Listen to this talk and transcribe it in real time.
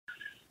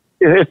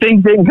if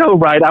things didn't go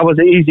right, I was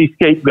an easy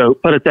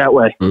scapegoat, put it that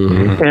way.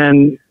 Mm-hmm.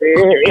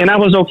 And I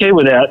was okay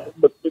with that.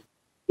 But,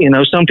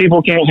 some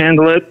people can't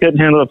handle it, couldn't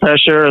handle the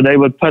pressure, or they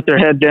would put their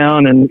head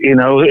down and,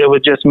 it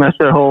would just mess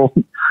their whole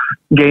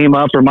game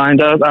up or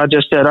mind up. I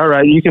just said, all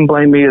right, you can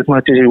blame me as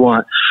much as you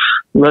want.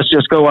 Let's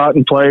just go out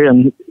and play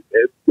and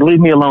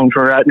leave me alone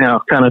for right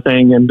now, kind of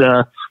thing. And,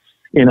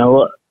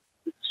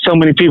 so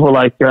many people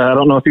I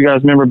don't know if you guys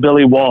remember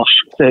Billy Walsh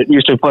that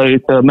used to play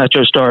the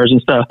Metro Stars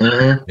and stuff.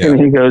 Mm-hmm. Yeah. And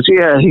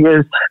he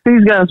goes,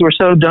 these guys were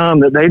so dumb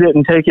that they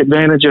didn't take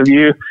advantage of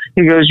you.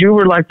 He goes, you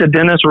were like the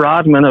Dennis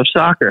Rodman of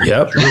soccer.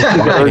 Yep.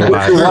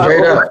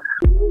 Straight up.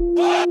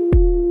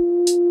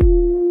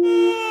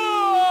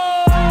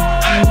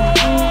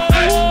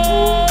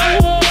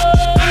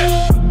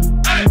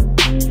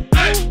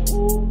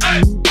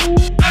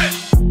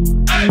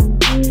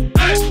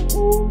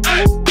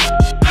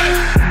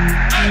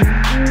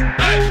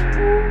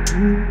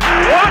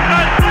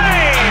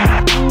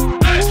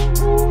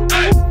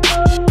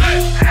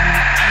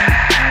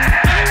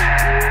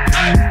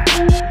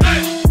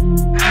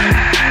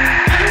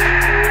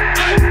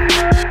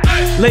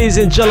 Ladies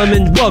and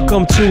gentlemen,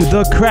 welcome to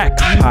the Crack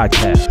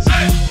Podcast.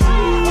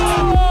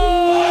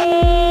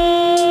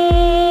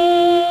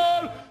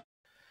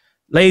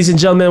 Ladies and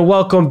gentlemen,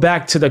 welcome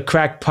back to the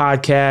Crack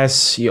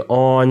Podcast. You're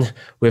on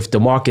with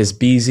Damarcus,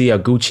 Beasley,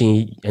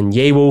 Oguchi, and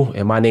Onyewu,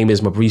 and my name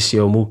is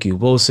Mabricio Mookie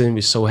Wilson.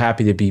 We're so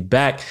happy to be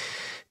back.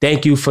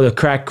 Thank you for the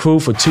Crack crew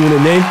for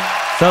tuning in.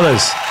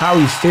 Fellas, how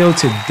we feel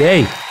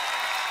today?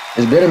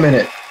 It's been a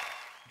minute.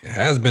 It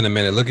has been a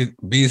minute. Look at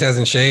Bees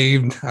hasn't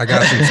shaved. I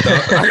got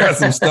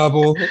some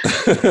stubble.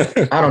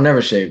 I don't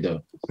never shave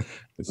though.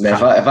 Man,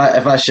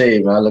 if I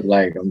shave, I look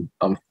like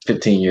I'm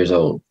 15 years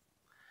old.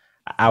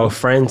 Our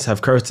friends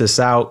have cursed us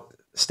out,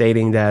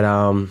 stating that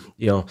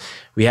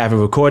we haven't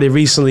recorded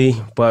recently,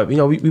 but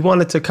we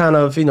wanted to kind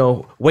of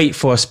wait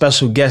for a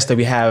special guest that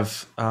we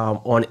have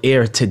on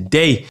air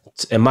today.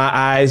 In my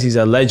eyes, he's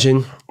a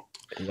legend.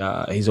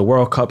 He's a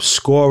World Cup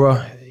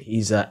scorer.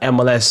 He's a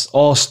MLS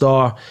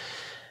All-Star.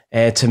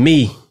 And to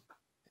me,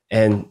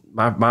 and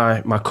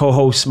my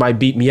co-host might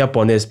beat me up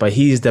on this, but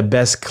he's the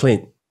best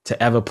Clint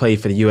to ever play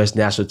for the U.S.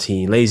 national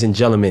team. Ladies and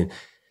gentlemen,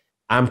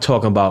 I'm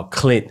talking about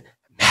Clint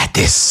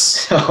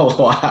Mathis. Oh,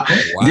 wow.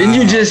 Didn't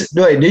you just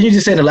say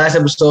in the last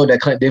episode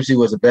that Clint Dempsey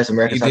was the best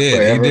American soccer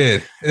player ever? He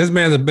did. This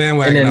man's a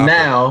bandwagon. And then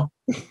now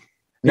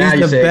he's you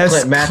the say best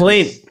Clint Mathis.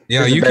 Clint.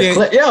 Yo, you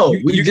can't.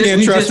 You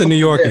can't trust a New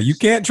Yorker. You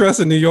can't trust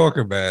a New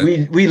Yorker,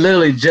 man. We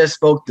literally just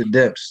spoke to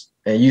Demps,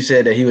 and you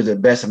said that he was the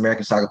best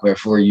American soccer player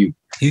for you.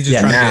 He's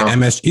just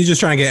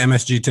trying to get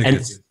MSG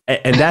tickets.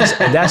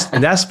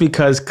 And that's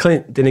because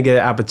Clint didn't get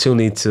an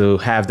opportunity to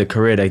have the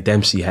career that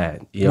Dempsey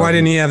had. Why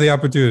didn't he have the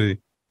opportunity?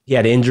 He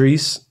had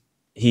injuries.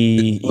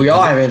 We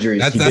all have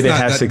injuries. He didn't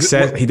have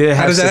success.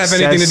 How does that have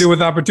anything to do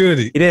with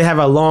opportunity? He didn't have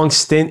a long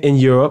stint in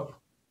Europe,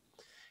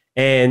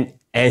 and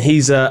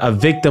he's a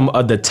victim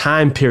of the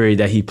time period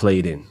that he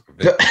played in.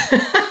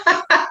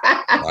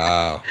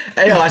 Wow.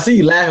 Hey, I see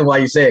you laughing while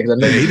you say it.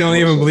 He don't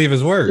even believe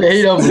his words. Yeah,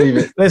 he don't believe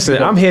it.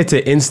 Listen, I'm here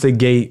to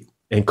instigate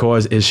and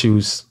cause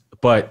issues,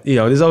 but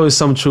there's always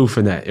some truth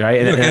in that,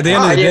 right? Look, at the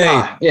end of the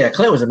day,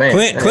 Clint was a man.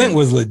 Clint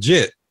was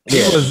legit.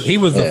 He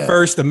was the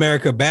first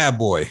America bad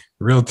boy.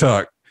 Real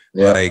talk.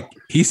 Yeah. Like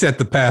he set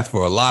the path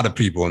for a lot of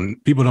people,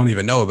 and people don't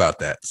even know about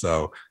that.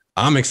 So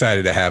I'm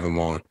excited to have him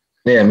on.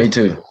 Yeah, me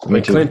too.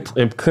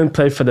 Clint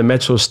played for the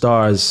Metro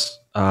Stars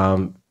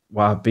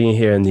while being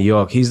here in New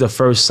York. He's the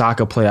first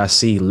soccer player I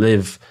see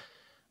live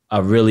a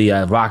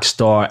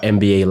Rockstar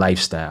NBA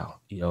lifestyle.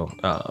 He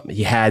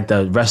had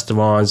the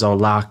restaurants on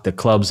lock, the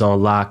clubs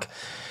on lock.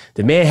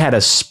 The man had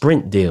a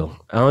Sprint deal.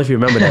 I don't know if you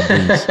remember that.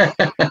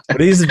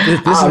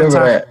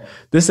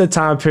 This is a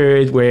time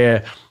period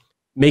where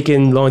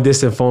making long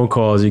distance phone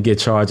calls, you get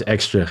charged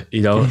extra,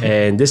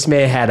 and this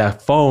man had a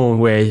phone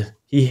where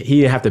he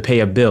didn't have to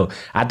pay a bill.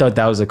 I thought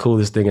that was the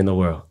coolest thing in the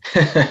world.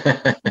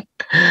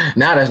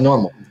 Now that's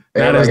normal.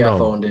 Everybody got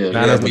phone deals.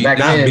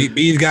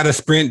 B's got a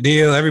Sprint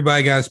deal.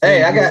 Everybody got a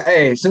Sprint deal.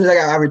 As soon as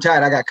I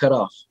retired, I got cut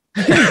off.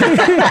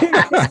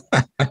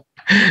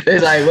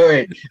 It's like,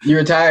 wait, you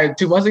retired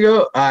 2 months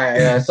ago? All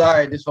right,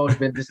 sorry, this phone's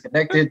been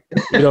disconnected.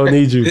 We don't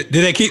need you.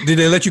 Did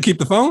they let you keep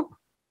the phone?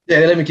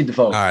 Yeah, they let me keep the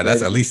phone. All right,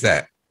 that's at least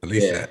that.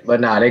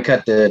 But nah, they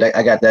cut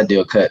I got that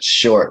deal cut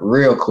short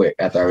real quick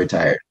after I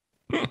retired.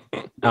 We're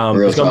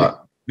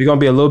gonna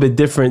be a little bit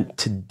different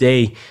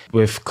today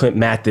with Clint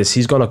Mathis.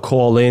 He's gonna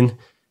call in.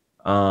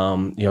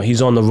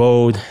 He's on the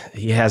road.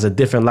 He has a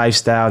different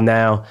lifestyle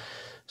now.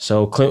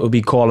 So Clint will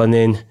be calling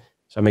in.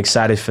 So I'm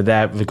excited for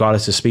that,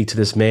 regardless, to speak to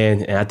this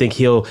man. And I think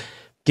he'll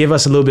give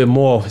us a little bit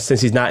more since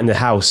he's not in the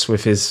house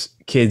with his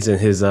kids and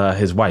his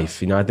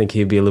wife. I think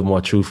he'll be a little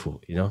more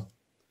truthful.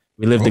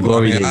 We live the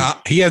glory days.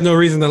 He has no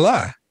reason to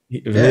lie.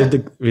 We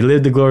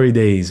live the glory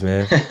days,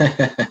 man.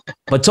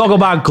 But talk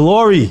about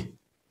glory.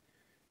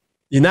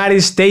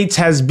 United States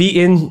has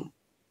beaten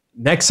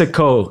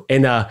Mexico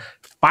in a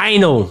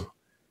final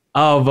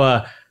of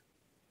a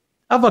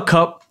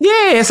cup.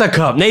 Yeah, it's a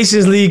cup.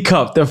 Nations League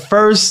Cup. The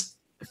first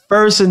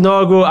first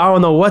inaugural. I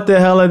don't know what the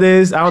hell it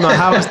is. I don't know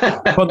how it's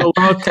from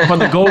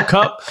the Gold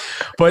Cup,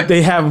 but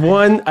they have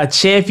won a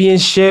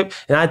championship,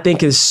 and I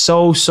think it's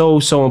so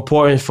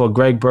important for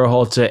Greg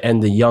Berhalter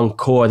and the young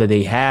core that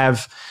they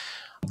have.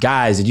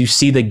 Guys, did you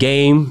see the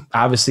game?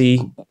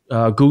 Obviously,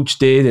 Gooch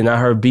did, and I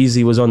heard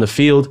Beasley was on the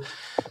field.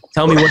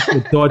 Tell me what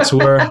your thoughts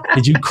were.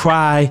 Did you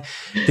cry?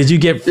 Did you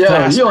get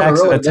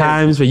flashbacks at the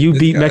times where you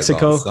beat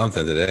Mexico?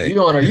 Something today.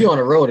 You on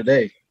a roll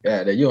today.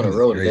 Yeah, you on a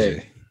roll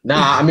today.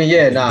 I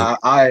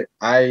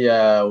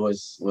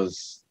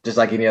was just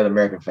like any other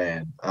American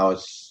fan. I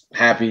was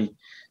happy.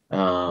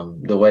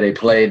 The way they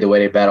played, the way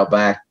they battled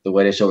back, the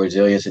way they showed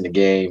resilience in the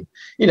game.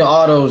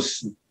 All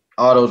those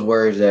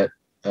words that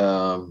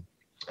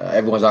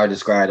everyone's already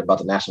described about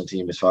the national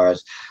team as far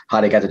as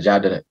how they got the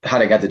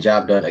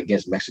job done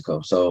against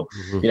Mexico. So,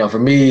 for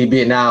me,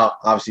 being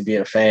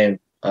a fan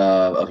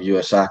of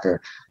U.S. soccer,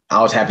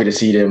 I was happy to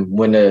see them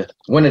win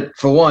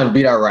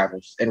beat our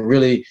rivals. And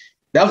really,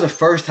 that was the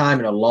first time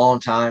in a long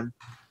time.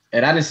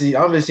 And I don't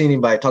really see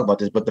anybody talk about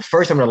this, but the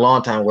first time in a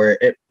long time where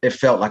it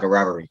felt like a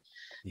rivalry.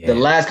 Yeah. The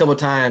last couple of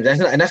times,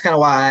 that's kind of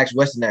why I asked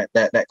Weston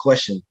that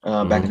question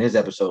back in his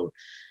episode.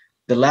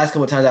 The last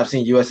couple of times I've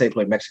seen USA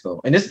play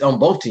Mexico, and this on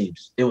both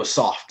teams, it was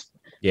soft.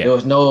 Yeah. It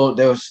was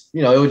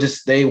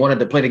just they wanted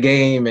to play the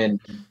game and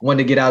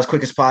wanted to get out as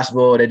quick as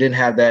possible. They didn't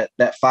have that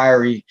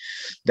fiery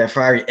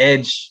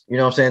edge,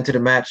 to the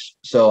match.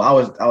 So I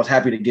was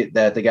happy to get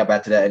that they got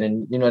back to that,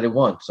 and then they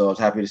won. So I was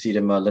happy to see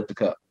them lift the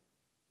cup.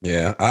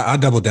 Yeah, I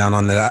doubled down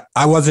on that.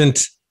 I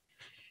wasn't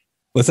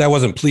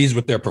pleased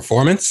with their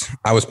performance.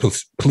 I was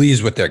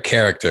pleased with their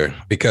character,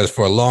 because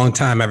for a long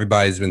time,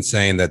 everybody's been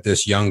saying that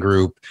this young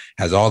group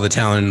has all the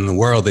talent in the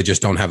world. They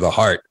just don't have the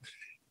heart.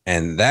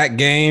 And that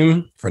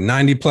game for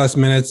 90 plus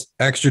minutes,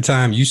 extra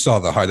time, you saw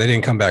the heart. They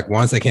didn't come back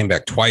once. They came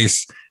back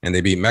twice, and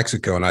they beat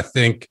Mexico. And I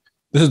think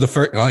this is the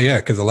first,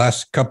 because the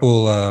last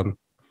couple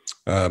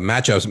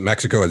matchups,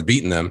 Mexico has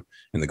beaten them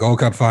in the Gold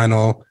Cup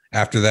final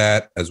after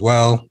that as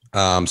well.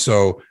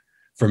 So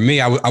for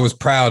me, I was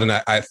proud. And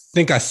I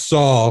think I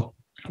saw,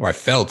 or I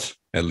felt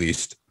at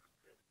least,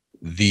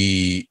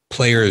 the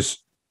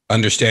players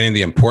understanding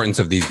the importance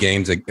of these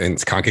games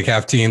against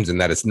CONCACAF teams,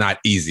 and that it's not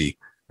easy,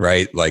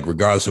 right? Like,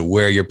 regardless of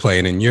where you're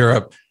playing in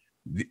Europe,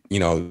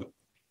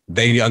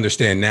 they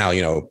understand now,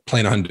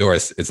 playing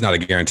Honduras, it's not a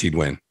guaranteed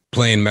win.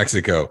 Playing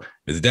Mexico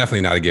is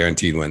definitely not a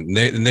guaranteed win.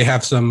 They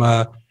have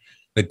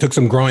they took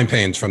some growing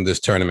pains from this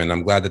tournament.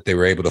 I'm glad that they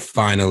were able to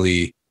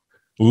finally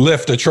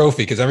lift a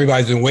trophy, because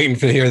everybody's been waiting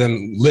to hear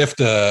them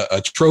lift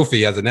a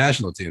trophy as a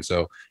national team.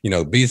 So,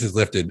 Beast has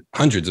lifted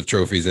hundreds of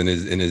trophies in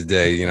his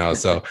day,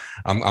 so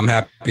I'm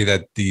happy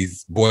that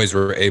these boys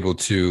were able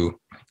to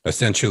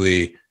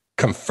essentially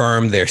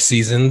confirm their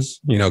seasons,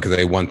 because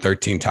they won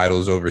 13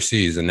 titles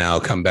overseas and now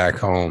come back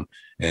home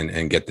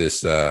and get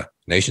this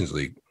Nations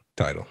League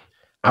title.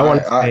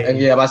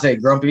 I say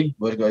Grumpy.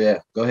 Go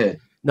ahead.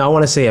 No, I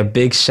want to say a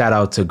big shout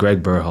out to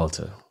Greg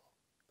Berhalter.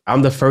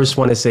 I'm the first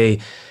one to say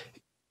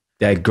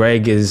that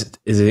Greg is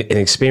an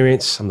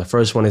experience. I'm the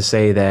first one to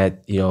say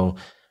that,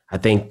 I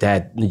think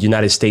that the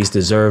United States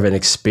deserve an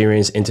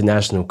experienced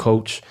international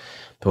coach.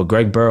 But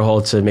Greg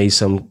Berhalter made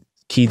some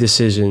key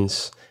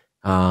decisions.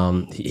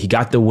 He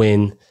got the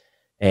win.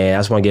 And I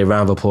just want to give a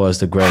round of applause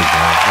to Greg.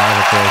 Round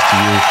of applause to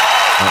you.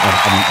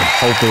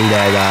 I'm hoping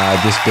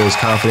that this builds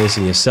confidence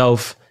in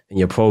yourself and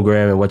your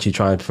program and what you're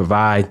trying to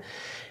provide.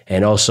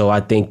 And also,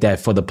 I think that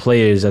for the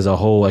players as a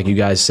whole, like you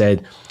guys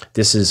said,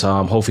 this is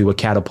hopefully will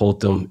catapult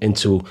them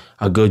into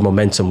a good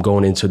momentum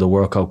going into the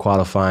World Cup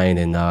qualifying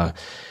and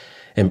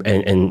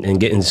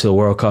get into the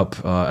World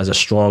Cup as a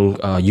strong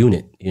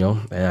unit,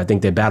 And I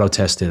think they're battle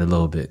tested a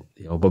little bit,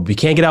 But we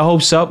can't get our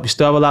hopes up. We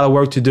still have a lot of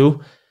work to do,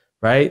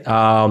 right?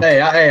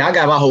 I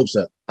got my hopes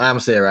up. I'm gonna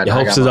say it right now.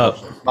 Your hopes is up.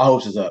 My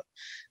hopes is up.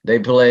 They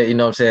play,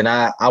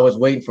 I was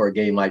waiting for a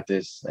game like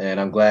this, and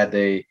I'm glad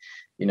they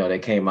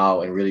came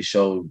out and really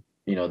showed,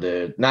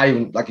 not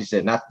even, like you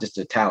said, not just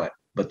the talent,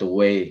 but the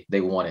way they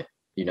want it,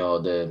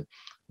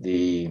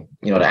 the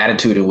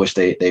attitude in which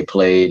they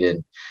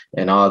played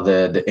and all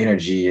the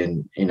energy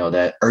and,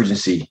 that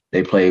urgency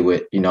they played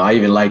with. I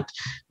even liked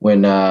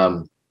when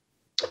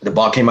the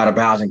ball came out of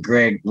bounds and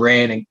Greg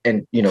ran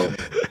and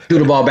threw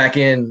the ball back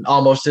in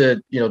almost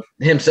to,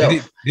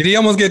 himself. Did he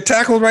almost get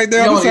tackled right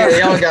there? He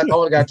almost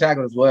got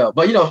tackled as well.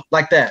 But,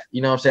 like that,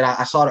 I'm saying?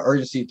 I saw the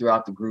urgency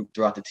throughout the group,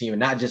 throughout the team, and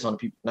not just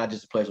not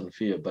just the players on the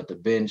field, but the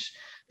bench,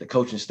 the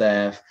coaching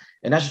staff.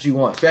 And that's what you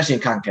want, especially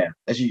in CONCACAF.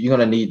 You're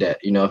going to need that.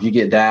 If you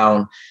get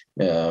down,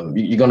 you're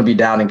going to be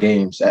down in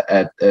games.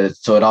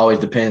 So it always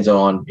depends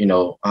on,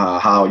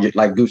 how,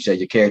 like Gooch said,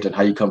 your character and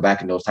how you come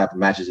back in those type of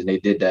matches. And they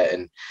did that.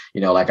 And,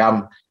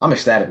 I'm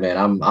ecstatic,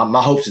 man.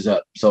 My hopes is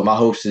up. So my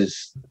hopes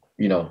is,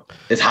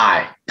 it's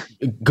high.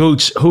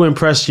 Gooch, who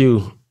impressed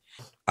you?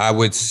 I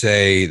would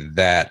say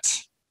that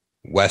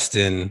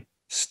Weston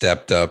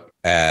stepped up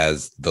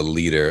as the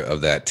leader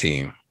of that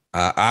team.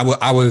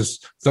 I was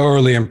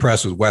thoroughly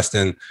impressed with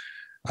Weston,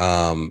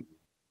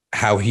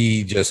 how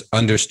he just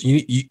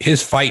understood.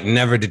 His fight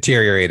never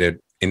deteriorated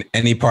in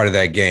any part of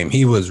that game.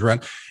 He was run.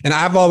 And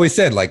I've always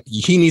said, like,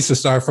 he needs to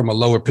start from a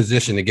lower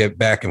position to get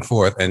back and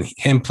forth. And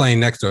him playing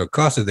next to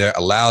Acosta there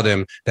allowed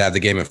him to have the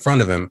game in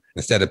front of him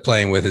instead of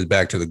playing with his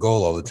back to the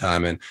goal all the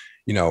time. And,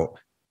 you know,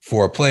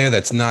 for a player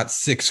that's not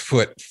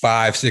 6'5",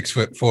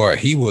 6'4",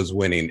 he was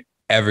winning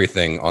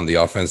everything on the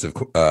offensive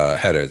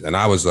headers. And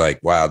I was like,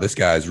 wow, this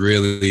guy's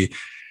really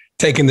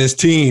taking this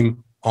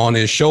team on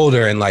his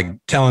shoulder and like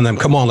telling them,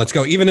 come on, let's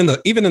go. Even in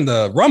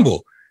the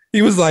Rumble,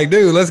 he was like,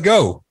 dude, let's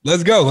go.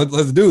 Let's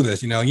do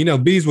this. You know,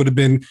 Bees would have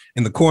been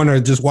in the corner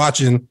just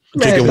watching,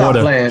 drinking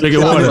water,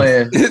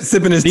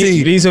 sipping his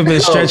tea. Bees have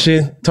been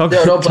stretching. Don't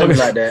play me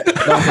like that.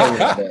 Don't play me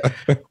like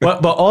that.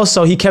 But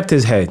also he kept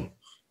his head.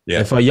 Yeah.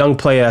 And for a young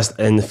player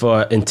and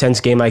for an intense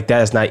game like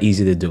that, it's not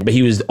easy to do. But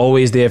he was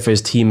always there for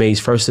his teammates,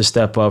 first to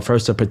step up,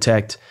 first to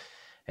protect.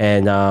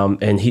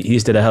 And he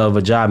did a hell of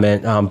a job,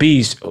 man.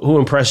 Bees, who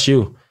impressed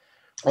you?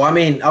 Well, I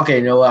mean, okay,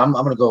 you know, I'm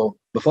going to go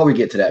before we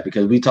get to that,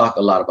 because we talk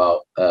a lot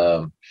about,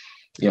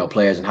 you know,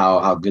 players and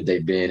how good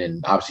they've been,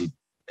 and obviously,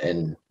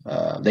 and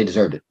they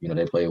deserved it. You know,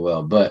 they played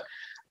well. But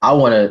I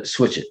want to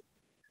switch it.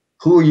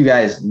 Who are you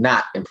guys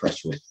not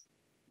impressed with?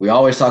 We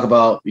always talk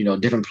about, you know,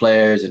 different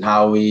players and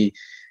how we,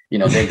 you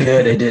know, they're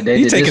good. They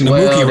did taking the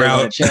well, Mookie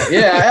route.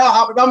 Yeah,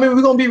 I mean,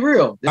 we're gonna be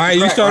real. All right,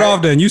 you start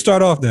off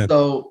then.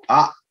 So,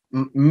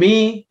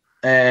 me,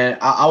 and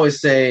I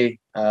always say,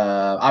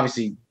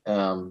 obviously,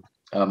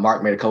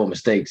 Mark made a couple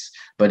mistakes,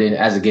 but then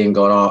as the game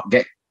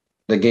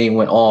the game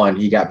went on,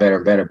 he got better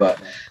and better. But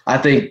I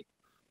think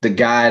the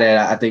guy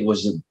that I think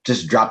was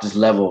just dropped his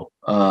level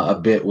a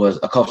bit was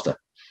Acosta.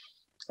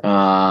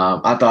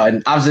 I thought,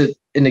 and obviously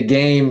in the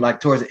game, like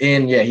towards the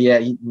end, yeah,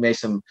 he made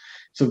some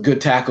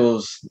good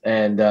tackles,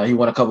 and he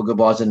won a couple good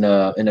balls in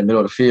the middle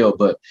of the field,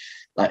 but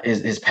like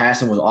his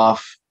passing was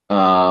off.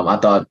 I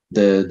thought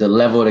the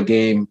level of the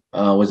game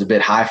was a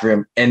bit high for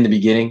him in the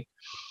beginning,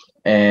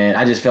 and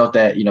I just felt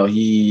that, you know,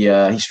 he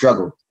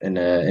struggled in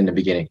the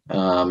beginning,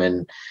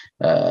 and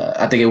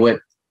I think it went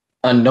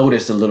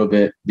unnoticed a little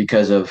bit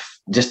because of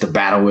just the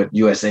battle with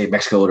USA,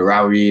 Mexico, the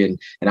rivalry, and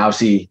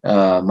obviously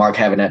Mark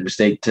having that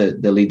mistake to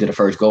lead to the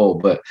first goal.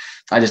 But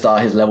I just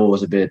thought his level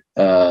was a bit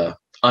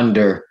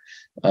under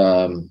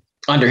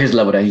his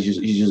level that he's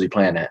usually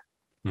playing at.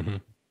 Mm-hmm.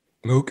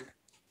 Mook.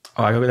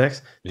 Oh, I go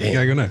next? Yeah, you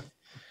gotta go next.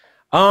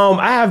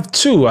 I have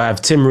two. I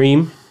have Tim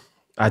Ream.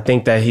 I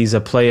think that he's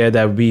a player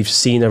that we've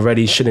seen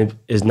already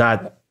is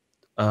not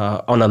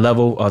on a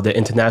level of the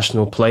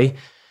international play.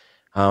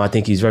 I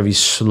think he's very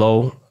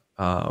slow.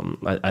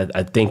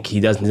 I think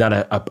he's not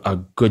a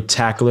good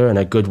tackler and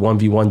a good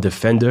 1v1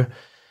 defender.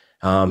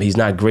 He's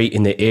not great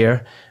in the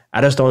air.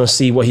 I just don't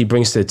see what he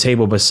brings to the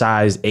table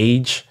besides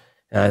age.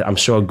 I'm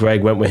sure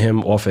Greg went with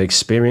him off of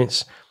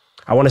experience.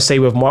 I want to say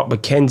with Mark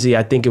McKenzie,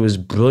 I think it was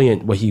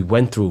brilliant what he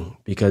went through,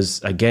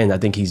 because again, I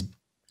think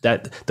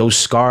those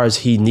scars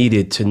he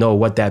needed to know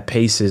what that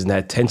pace is and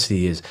that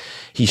intensity is.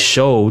 He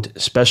showed,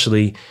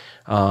 especially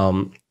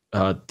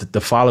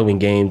the following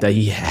game, that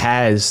he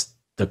has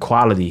the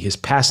quality. His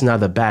passing out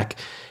of the back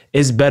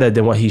is better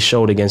than what he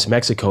showed against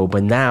Mexico,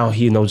 but now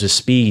he knows his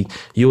speed.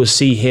 You will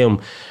see him,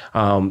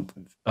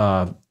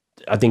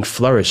 I think,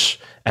 flourish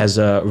as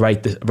a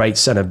right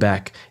center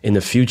back in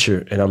the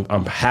future, and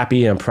I'm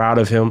happy and I'm proud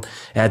of him.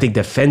 And I think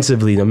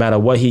defensively, no matter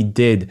what he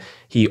did,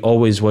 he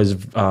always was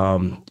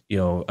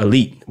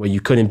elite, where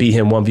you couldn't beat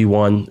him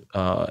 1v1,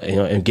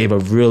 and gave a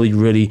really,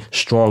 really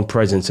strong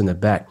presence in the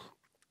back.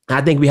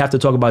 I think we have to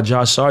talk about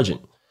Josh Sargent.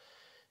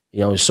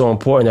 You know, it's so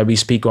important that we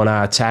speak on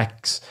our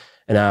attacks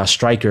and our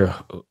striker,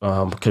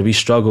 because we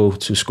struggle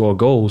to score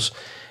goals.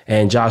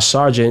 And Josh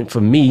Sargent,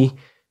 for me,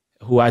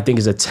 who I think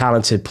is a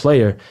talented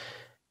player,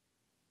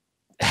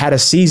 had a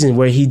season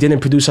where he didn't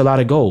produce a lot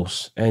of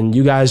goals. And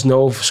you guys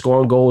know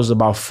scoring goals is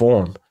about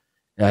form.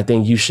 And I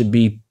think you should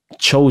be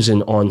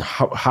chosen on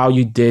how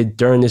you did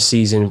during the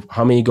season,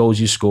 how many goals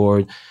you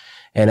scored.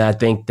 And I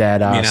think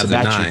that as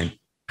a 9.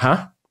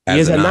 Huh? He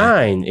is a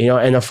 9, you know,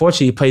 and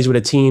unfortunately he plays with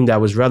a team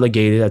that was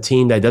relegated, a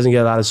team that doesn't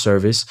get a lot of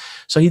service.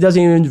 So he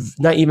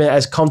not even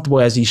as comfortable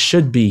as he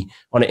should be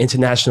on an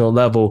international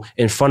level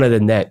in front of the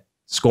net,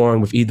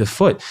 scoring with either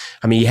foot.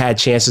 I mean, he had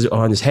chances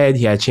on his head.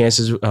 He had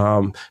chances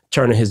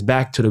turning his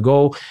back to the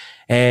goal,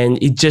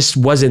 and it just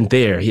wasn't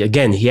there. He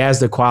has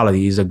the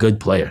quality. He's a good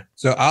player.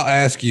 So I'll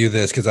ask you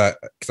this, because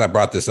I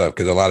brought this up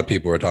because a lot of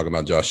people were talking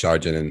about Josh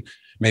Sargent, and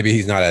maybe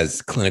he's not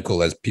as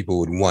clinical as people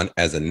would want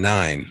as a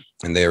 9.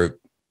 And they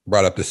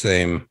brought up the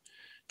same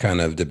kind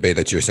of debate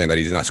that you're saying, that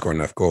he's not scoring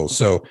enough goals.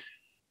 So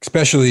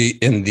especially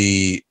in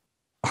the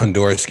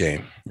Honduras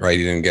game, right?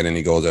 He didn't get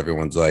any goals.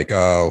 Everyone's like,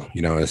 oh,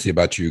 you know, I see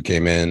about you,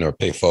 came in, or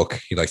Pay Folk,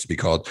 he likes to be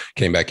called,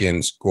 came back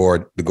in,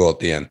 scored the goal at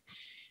the end.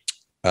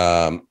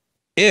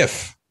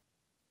 If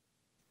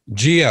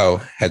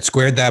Gio had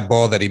squared that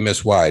ball that he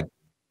missed wide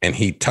and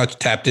he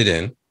tapped it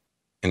in,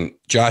 and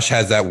Josh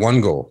has that one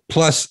goal,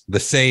 plus the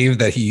save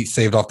that he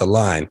saved off the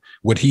line,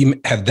 would he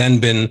have then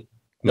been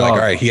like, all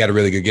right, he had a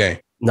really good game?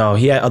 No,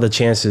 he had other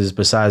chances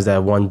besides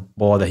that one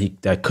ball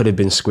that could have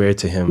been squared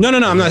to him. No.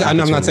 I'm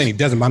not saying he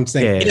doesn't. But I'm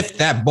saying if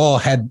that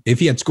ball if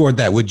he had scored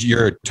that, would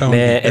your tone?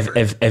 Man,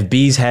 if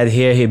Bees had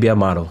hair, he'd be a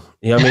model.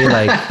 You know what I mean?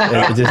 Like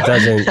it just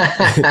doesn't.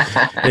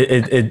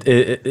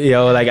 You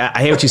know, like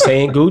I hear what you're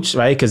saying, Gooch,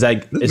 right? Because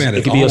like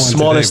it could be the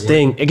smallest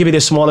thing. It could be the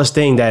smallest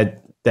thing that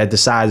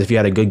decides if you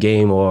had a good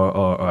game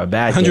or a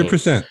bad game.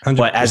 100%.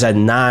 But as a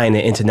 9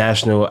 in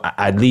international,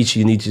 at least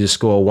you need to just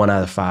score 1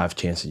 out of 5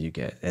 chances you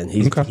get. And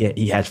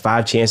he had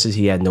 5 chances.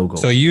 He had no goal.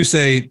 So you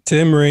say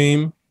Tim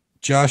Ream,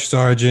 Josh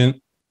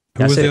Sargent.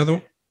 Who was the other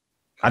one?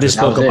 I just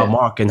spoke about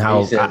Mark and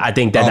how I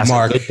think that's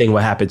a good thing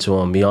what happened to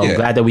him. You know, I'm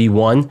glad that we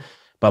won,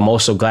 but I'm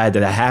also glad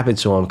that happened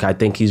to him because I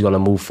think he's going to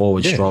move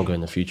forward stronger in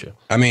the future.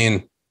 I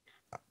mean,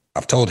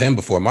 I've told him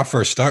before, my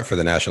first start for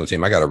the national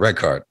team, I got a red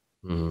card.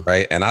 Mm-hmm.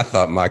 Right. And I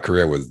thought my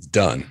career was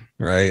done.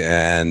 Right.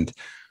 And,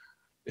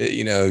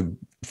 you know,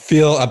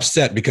 feel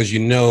upset because, you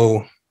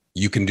know,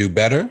 you can do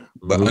better,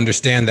 but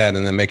understand that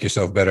and then make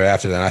yourself better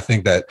after that. And I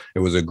think that it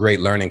was a great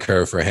learning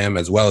curve for him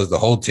as well as the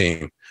whole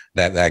team,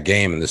 that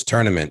game and this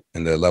tournament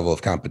and the level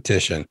of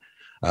competition.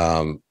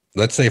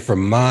 Let's say for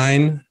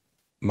my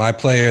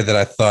player that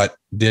I thought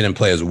didn't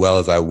play as well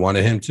as I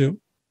wanted him to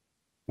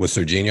was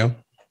Serginho.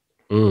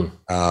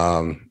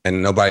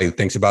 And nobody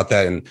thinks about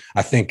that. And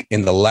I think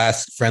in the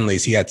last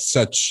friendlies, he had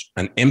such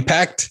an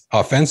impact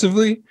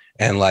offensively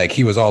and like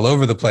he was all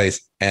over the place.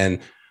 And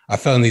I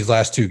felt in these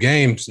last 2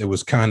 games, it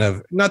was kind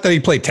of not that he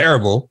played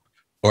terrible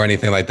or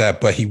anything like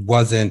that, but he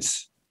wasn't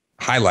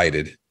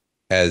highlighted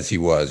as he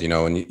was, you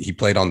know, and he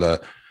played on the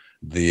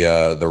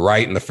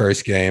right in the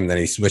first game. Then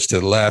he switched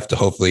to the left.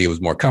 Hopefully he was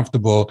more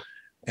comfortable.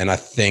 And I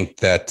think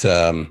that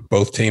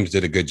both teams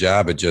did a good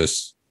job at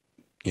just,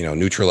 you know,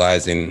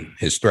 neutralizing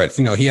his threats.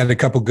 You know, he had a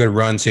couple good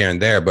runs here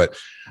and there, but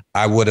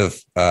I would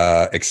have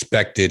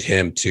expected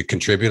him to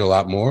contribute a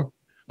lot more.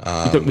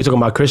 We're talking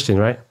about Christian,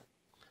 right?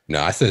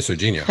 No, I said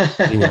Serginho.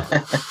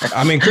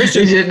 I mean,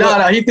 Christian. He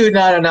threw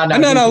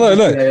no.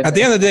 Look. At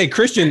the end of the day,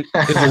 Christian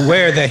is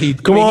aware that he.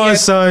 Come on,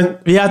 son.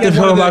 We have to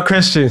talk about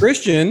Christian.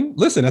 Christian,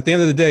 listen. At the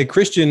end of the day,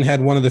 Christian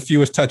had one of the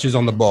fewest touches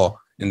on the ball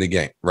in the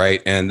game,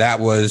 right? And that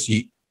was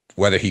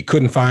whether he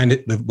couldn't find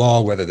the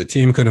ball, whether the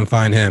team couldn't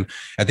find him.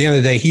 At the end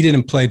of the day, he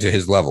didn't play to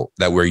his level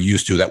that we're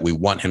used to, that we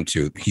want him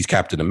to. He's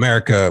Captain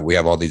America. We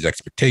have all these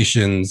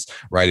expectations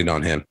riding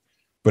on him.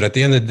 But at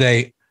the end of the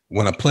day,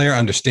 when a player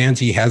understands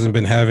he hasn't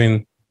been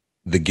having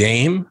the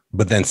game,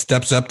 but then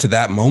steps up to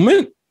that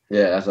moment.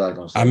 Yeah, that's what I was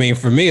going to say. I mean,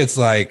 for me, it's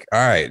like, all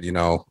right, you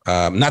know,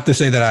 not to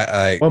say that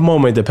I what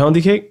moment? The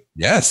penalty kick?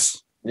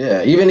 Yes.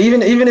 Yeah, even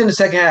in the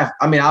second half.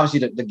 I mean,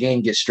 obviously the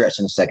game gets stretched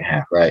in the second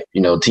half, right?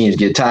 You know, teams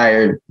get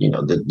tired. You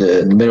know,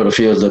 the middle of the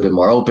field is a little bit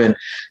more open.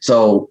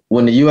 So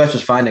when the U.S.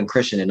 was finding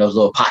Christian in those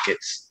little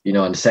pockets, you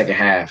know, in the second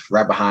half,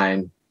 right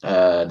behind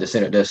the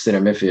center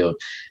midfield,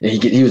 and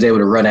he was able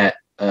to run at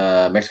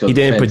Mexico. He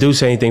didn't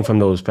produce anything from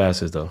those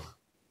passes, though.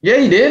 Yeah,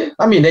 he did.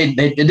 I mean, it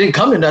didn't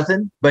come to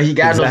nothing, but he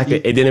got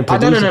it didn't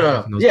produce.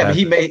 No. Yeah,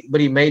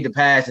 but he made the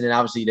pass, and then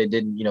obviously it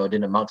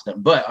didn't amount to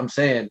nothing. But I'm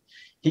saying,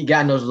 he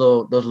got in those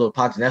little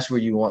pockets, and that's where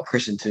you want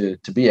Christian to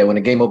be at. When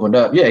the game opened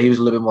up, yeah, he was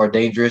a little bit more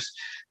dangerous.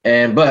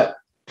 But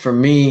for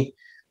me,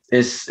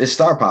 it's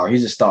star power.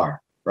 He's a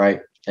star,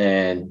 right?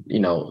 And you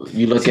know,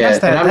 you look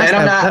at I'm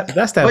not.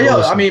 But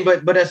yo, I mean,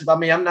 but that's. I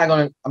mean,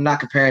 I'm not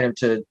comparing him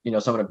to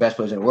some of the best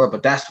players in the world.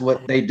 But that's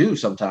what they do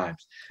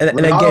sometimes. And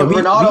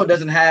Ronaldo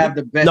doesn't have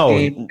the best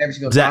game every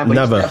single time.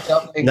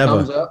 But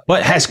never.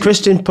 But has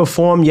Christian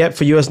performed yet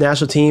for U.S.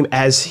 national team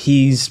as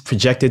he's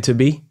projected to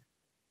be?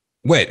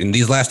 Wait, in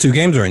these last 2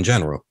 games or in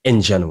general?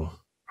 In general.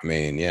 I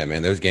mean, yeah,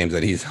 man, there's games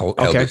that he's held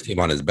his team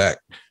on his back.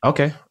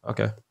 Okay.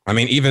 I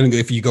mean, even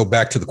if you go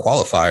back to the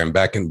qualifier and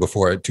back in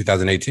before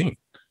 2018.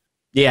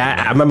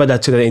 Yeah, I remember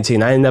that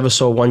 2018. I never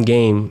saw one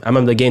game. I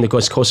remember the game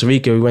against Costa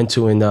Rica we went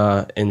to in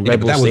Red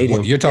Bull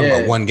Stadium. You're talking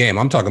about one game.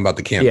 I'm talking about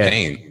the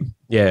campaign.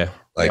 Yeah.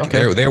 Like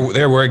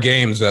there were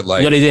games that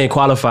like they didn't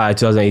qualify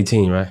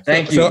 2018, right?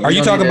 Thank you. So are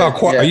you talking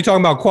about are you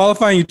talking about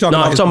qualifying? I'm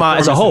talking about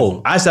as a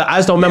whole. I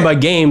just don't remember a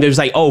game that was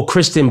like, oh,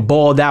 Christian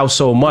balled out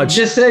so much.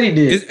 You just said he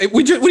did.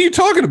 What are you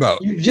talking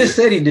about? You just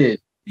said he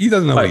did. He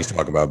doesn't know what he's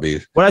talking about,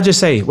 Bees. What I just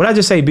say,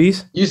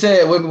 Bees? You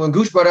said when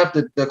Gooch brought up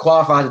the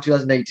qualifiers in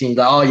 2018,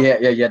 like, oh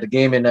yeah, the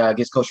game in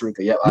against Costa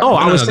Rica. Yeah. No,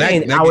 I was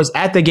saying I was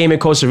at the game in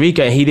Costa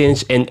Rica and he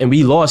didn't, and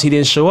we lost. He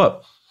didn't show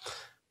up.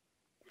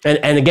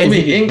 And again,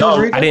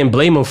 I didn't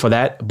blame him for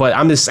that, but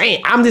I'm just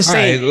saying.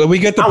 Right, we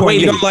get the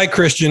point. You don't like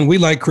Christian. We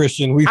like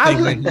Christian. We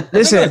think.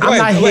 Listen, I'm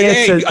not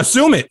here to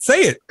assume it.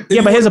 Say it.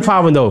 Yeah, but here's the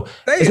problem though.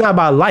 It's not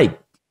about like.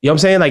 You know what I'm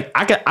saying? Like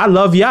I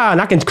love y'all, and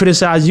I can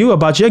criticize you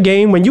about your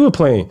game when you were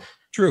playing.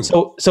 True.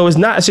 So it's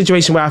not a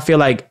situation where I feel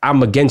like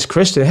I'm against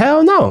Christian.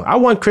 Hell no. I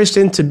want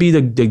Christian to be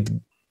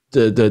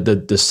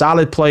the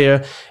solid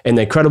player and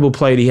the incredible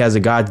player he has a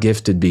God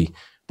gift to be.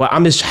 But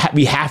I'm just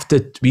we have to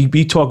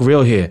talk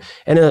real here.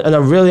 And in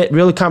a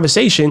real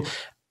conversation,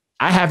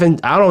 I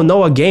don't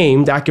know a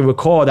game that I can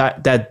recall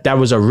that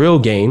was a real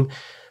game,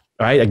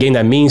 right? A game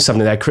that means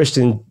something, that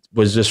Christian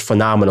was just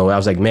phenomenal. I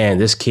was like, man,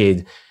 this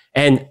kid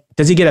And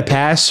does he get a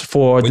pass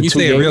for when the you 2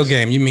 say games? a real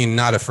game? You mean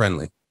not a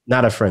friendly?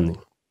 Not a friendly.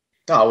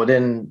 Oh, well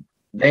then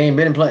they ain't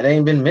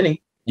been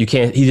many. You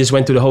can't. He just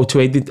went through the whole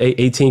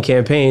 2018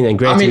 campaign, and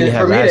granted, he didn't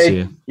have last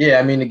year. Yeah,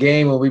 I mean the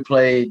game when we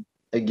played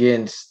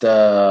against.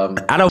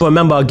 I don't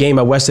remember a game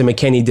at Weston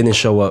McKinney didn't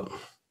show up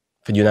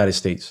for the United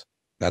States.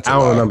 I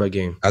don't remember a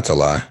game. That's a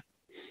lie.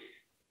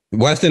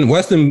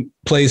 Weston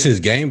plays his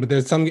game, but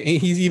there's some.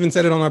 He's even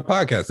said it on our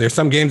podcast. There's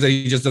some games that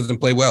he just doesn't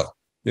play well.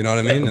 You know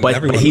what I mean?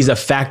 But he's a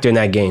factor in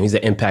that game. He's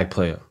an impact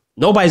player.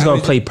 Nobody's going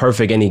to play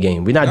perfect any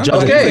game. We're not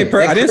judging.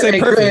 Okay, I didn't say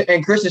perfect.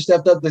 And Christian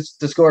stepped up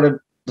to score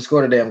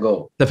the damn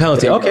goal. The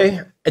penalty.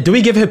 Okay. Do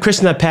we give him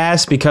Christian a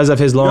pass because of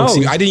his long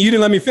season? No, you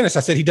didn't let me finish. I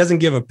said he doesn't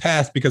give a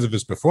pass because of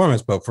his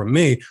performance. But for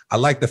me, I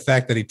like the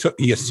fact that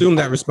he assumed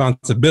that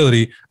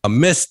responsibility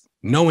amidst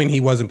knowing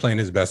he wasn't playing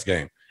his best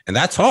game. And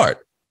that's hard.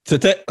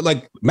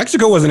 Like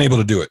Mexico wasn't able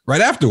to do it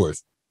right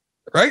afterwards.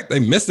 Right? They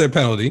missed their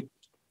penalty.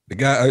 The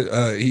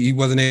guy, he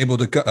wasn't able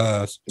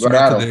to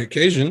smart to the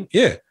occasion.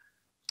 Yeah.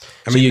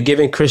 So you're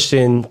giving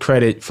Christian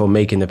credit for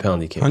making the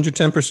penalty kick?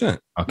 110%. Okay,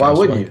 why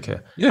wouldn't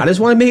you? Yeah. I just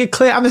want to make it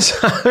clear. I'm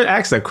just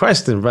asking a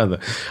question, brother.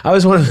 I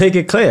just want to make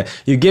it clear.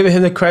 You're giving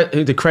him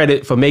the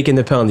credit for making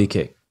the penalty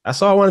kick. That's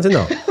all I wanted to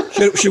know.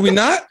 Should we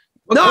not?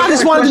 No, I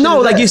just wanted to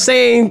know. Like you're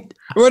saying.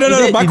 Well,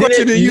 no. My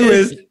question to you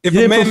is: if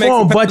a man makes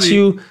a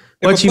penalty,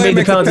 but you made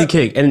the penalty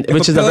kick, and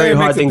which is a very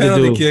hard thing to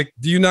do.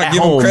 Do you not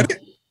give him credit?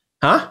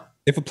 Huh?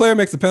 If a player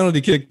makes a penalty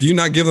kick, do you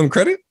not give them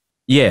credit?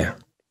 Yeah,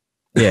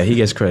 he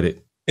gets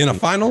credit. In a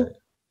final?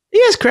 He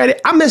gets credit.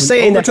 I'm just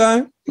saying that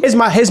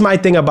here's my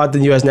thing about the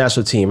U.S.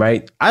 national team,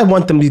 right? I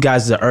want these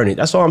guys to earn it.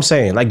 That's all I'm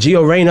saying. Like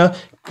Gio Reyna,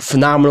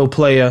 phenomenal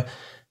player,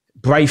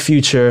 bright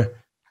future.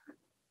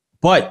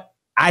 But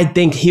I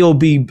think he'll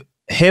be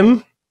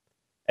him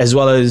as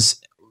well as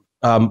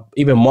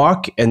even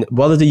Mark and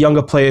well as the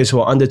younger players who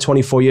are under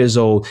 24 years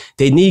old.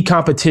 They need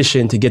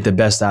competition to get the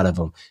best out of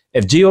them.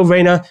 If Gio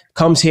Reyna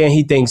comes here and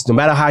he thinks no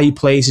matter how he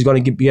plays, he's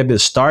going to be able to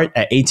start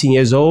at 18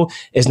 years old,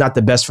 it's not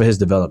the best for his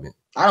development.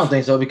 I don't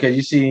think so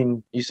because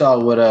you saw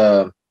what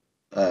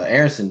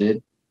Aronson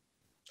did.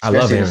 I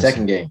love Aronson. In the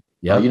second game.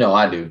 Yeah, you know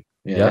I do.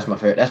 Yeah, that's my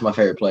favorite. That's my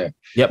favorite player.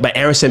 Yeah, but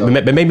Aronson.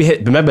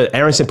 Remember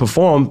Aronson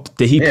performed.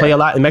 Did he play a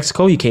lot in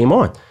Mexico? He came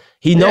on.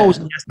 He knows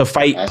he has to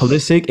fight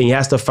Pulisic and he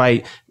has to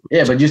fight.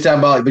 Yeah, but you're saying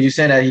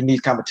that he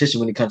needs competition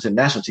when he comes to the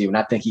national team, and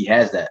I think he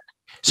has that.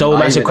 So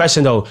that's a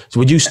question though.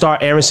 So would you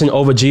start Aronson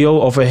over Gio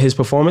over his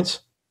performance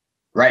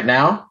right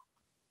now?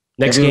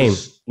 Next game.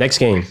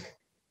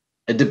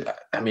 It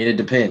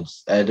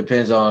depends. It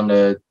depends on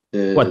the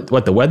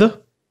what the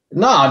weather?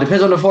 No, it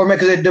depends on the format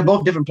because they're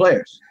both different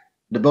players.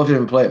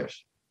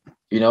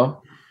 You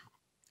know.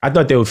 I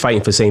thought they were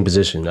fighting for the same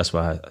position. That's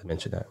why I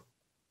mentioned that.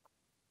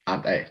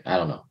 I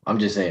don't know. I'm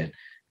just saying.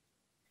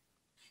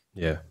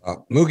 Yeah,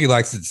 Mookie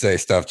likes to say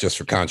stuff just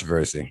for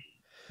controversy.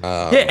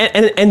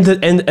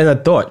 And a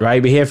thought,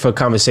 right? We're here for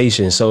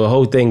conversation, so the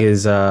whole thing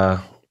is,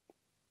 But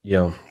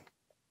to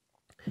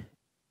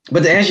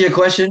answer your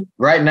question,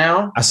 right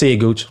now, I see it,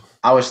 Gooch.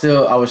 I would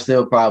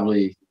still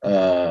probably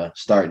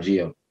start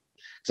Gio.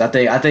 So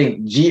I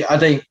think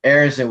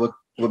Aronson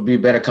would be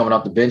better coming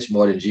off the bench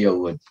more than Gio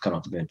would come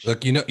off the bench.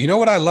 Look, you know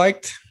what I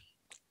liked,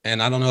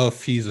 and I don't know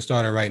if he's a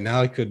starter right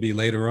now. It could be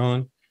later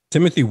on.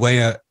 Timothy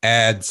Weah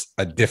adds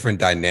a different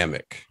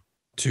dynamic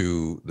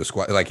to the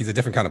squad. Like he's a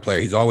different kind of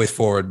player. He's always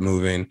forward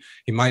moving.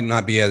 He might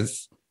not be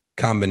as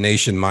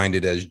combination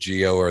minded as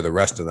Gio or the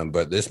rest of them,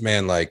 but this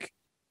man, like,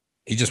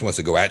 he just wants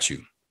to go at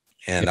you.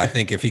 And I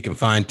think if he can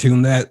fine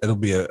tune that, it'll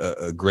be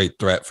a great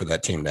threat for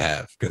that team to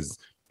have because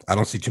I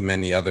don't see too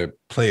many other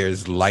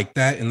players like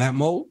that in that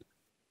mold.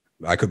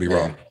 I could be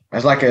wrong.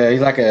 He's like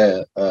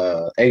a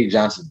Eddie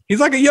Johnson. He's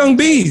like a young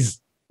Bees.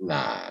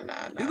 Nah.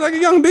 He's like a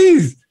young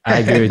Bees. I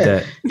agree with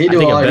that. He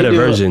do a better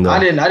version. Though. I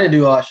didn't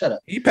do all. Shut up.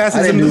 He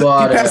passes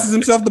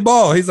himself the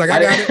ball. He's like,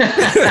 I got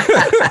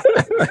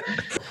it.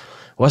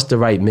 What's the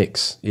right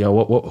mix? You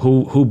know,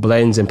 who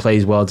blends and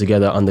plays well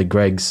together under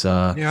Greg's?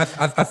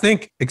 I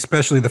think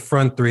especially the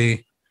front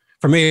three.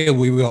 For me,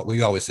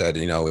 we always said,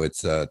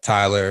 it's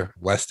Tyler,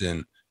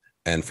 Weston,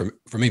 and for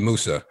me,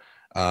 Musa.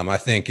 I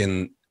think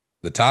in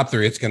the top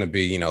three, it's going to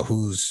be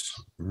who's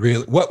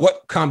really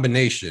what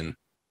combination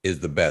is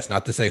the best.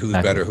 Not to say who's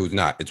better, who's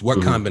not. It's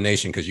what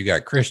combination, because you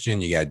got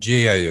Christian, you got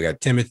Gia, you got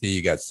Timothy,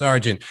 you got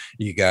Sargent,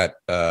 you got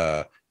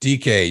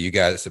DK, you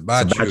got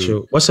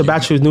Sabachu. What's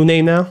Sabachu's new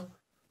name now?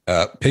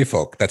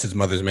 P-Funk. That's his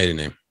mother's maiden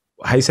name.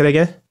 How you say that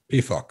again?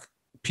 P-Funk.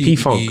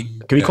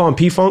 P-Funk. Can we call him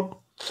P-Funk?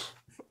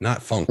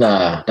 Not Funk.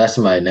 Nah, that's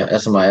my name.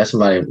 That's my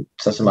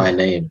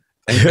name.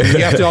 And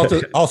you have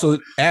to also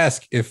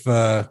ask if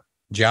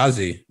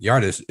Jazzy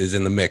Yardis is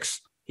in the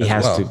mix. He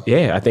has to.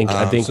 Yeah, I think.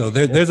 So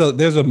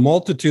there's a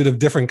multitude of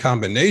different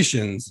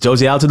combinations.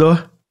 Josie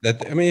Altidore?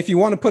 If you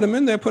want to put him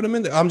in there, put him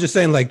in there. I'm just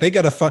saying, like, they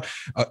got to find.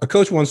 A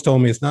coach once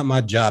told me it's not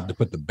my job to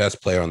put the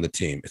best player on the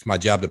team. It's my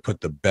job to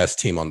put the best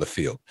team on the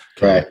field.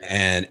 Right.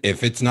 And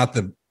if it's not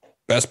the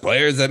best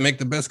players that make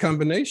the best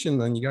combination,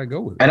 then you got to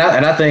go with it. And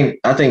I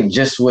think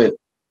just with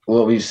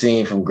what we've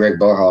seen from Greg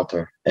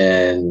Berhalter,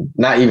 and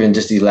not even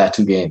just these last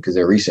 2 games because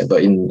they're recent,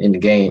 but in the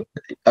game,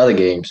 other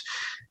games,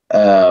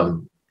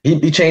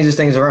 he changes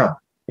things around.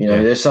 You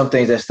know, there's some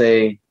things that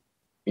stay,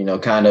 you know,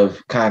 kind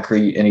of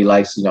concrete, and he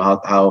likes, you know,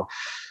 how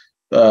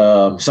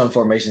some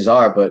formations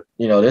are, but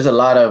you know, there's a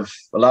lot of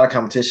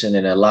competition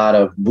and a lot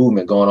of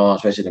movement going on,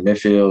 especially in the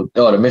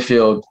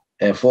midfield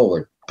and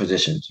forward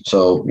positions.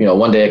 So, you know,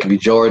 one day it can be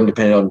Jordan,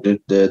 depending on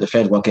the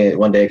defense.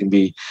 One day it can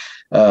be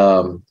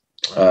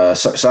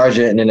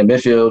Sargent, and then the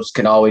midfields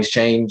can always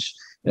change.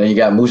 You know, you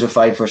got Musa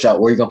fighting for a shot.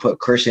 Where you gonna put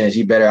Christian? Is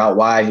he better out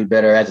wide? Is he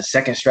better as a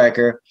second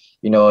striker?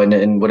 You know,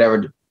 and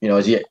whatever, you know,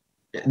 it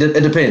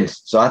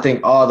depends. So I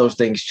think all those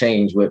things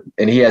change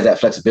and he has that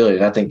flexibility,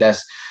 and I think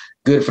that's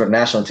good for the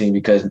national team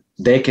because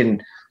they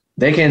can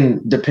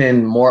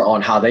depend more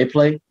on how they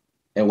play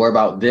and worry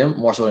about them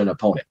more so than the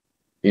opponent.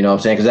 You know what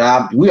I'm saying?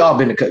 Because we all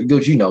been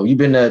to, you know, you've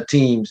been to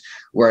teams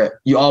where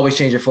you always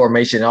change your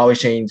formation, always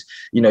change,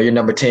 you know, your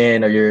number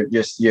 10 or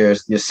your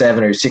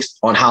 7 or your 6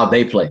 on how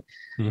they play.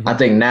 Mm-hmm. I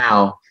think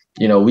now,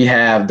 you know, we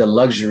have the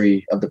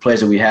luxury of the players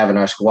that we have in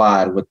our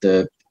squad with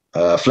the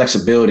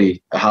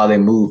flexibility of how they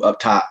move up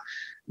top,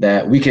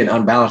 that we can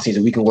unbalance things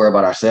and we can worry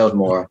about ourselves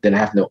more than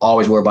having to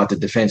always worry about the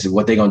defense and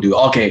what they're going to do.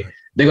 Okay,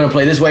 they're going to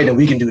play this way, then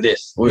we can do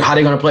this. Or how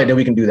they're going to play, then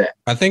we can do that.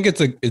 I think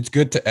it's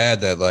good to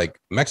add that, like,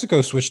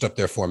 Mexico switched up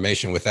their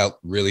formation without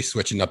really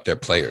switching up their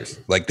players.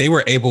 Like, they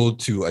were able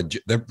to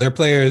their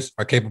players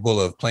are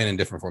capable of playing in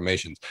different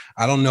formations.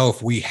 I don't know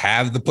if we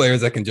have the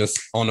players that can just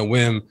on a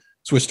whim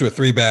switch to a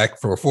 3-back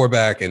for a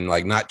 4-back and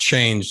like not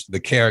change the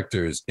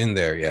characters in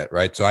there yet,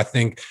 right? So I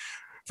think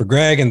for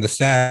Greg and the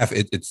staff,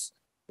 it's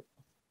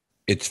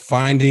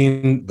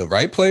finding the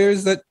right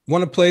players that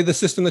want to play the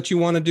system that you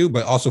want to do,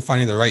 but also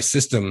finding the right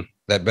system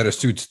that better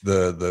suits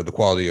the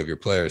quality of your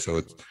players.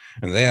 So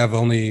and they have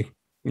only,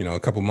 you know, a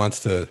couple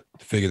months to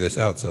figure this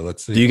out. So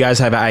let's see. Do you guys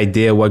have an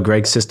idea what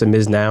Greg's system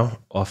is now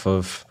off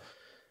of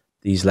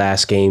these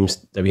last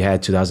games that we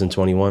had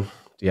 2021? Do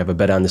you have a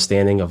better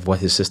understanding of what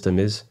his system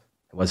is?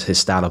 What's his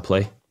style of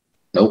play?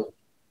 Nope.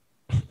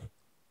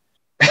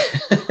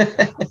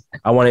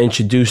 I want to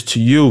introduce to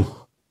you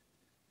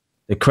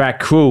the Crack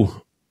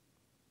Crew.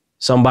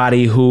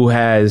 Somebody who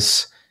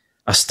has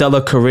a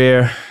stellar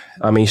career.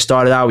 I mean,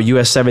 started out with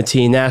US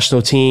 17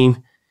 national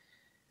team.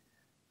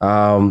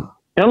 Hello.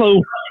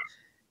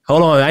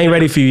 Hold on, I ain't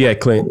ready for you yet,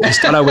 Clint. You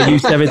started out with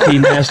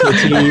U17 national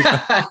team.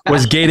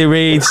 Was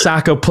Gatorade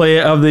Soccer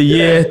Player of the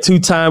Year,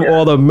 2-time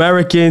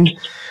All-American.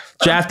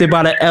 Drafted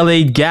by the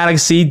LA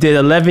Galaxy, did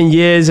 11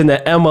 years in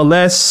the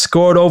MLS,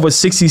 scored over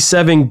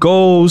 67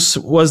 goals,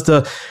 was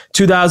the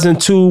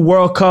 2002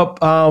 World Cup,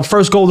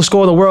 first goal to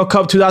score in the World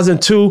Cup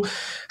 2002,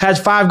 had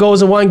 5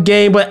 goals in 1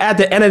 game, but at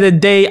the end of the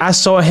day, I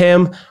saw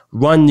him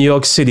run New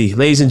York City.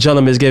 Ladies and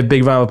gentlemen, let's give a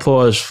big round of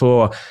applause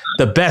for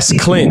the best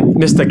Clint,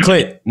 Mr.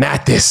 Clint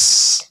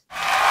Mathis.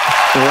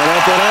 What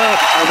up, what up?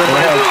 How's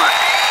everybody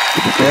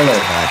doing?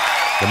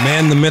 The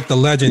man, the myth, the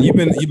legend. You've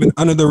been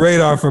under the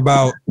radar for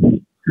about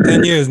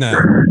 10 years now.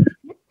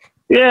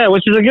 Yeah,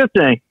 which is a good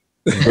thing.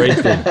 Great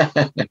thing.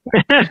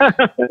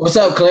 What's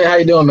up, Clint? How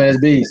you doing, man? It's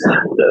Beast.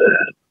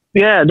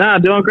 Yeah,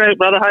 doing great,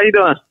 brother. How you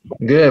doing?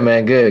 Good,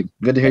 man. Good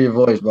to hear your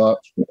voice, bro.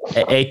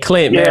 Hey,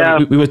 Clint,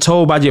 man, we were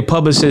told by your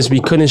publicist we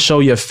couldn't show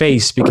your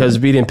face because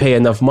we didn't pay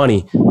enough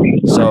money.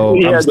 So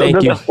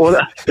thank you. Well,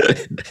 that's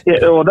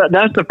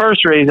the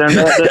first reason.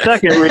 The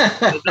second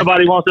reason is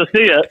nobody wants to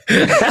see it.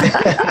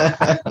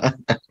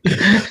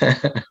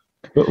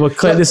 Well,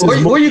 Clint, this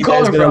is where you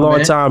calling it's been from, a long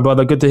man? time,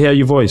 brother. Good to hear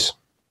your voice.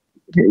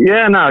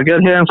 Yeah,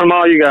 good hearing from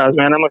all you guys,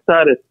 man. I'm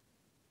excited.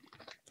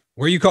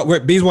 Where you call?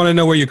 Bees want to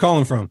know where you're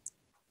calling from.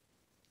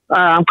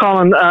 I'm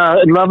calling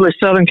lovely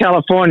Southern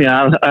California.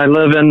 I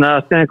live in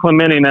San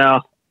Clemente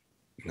now.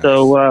 Nice.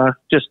 So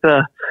just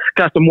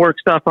got some work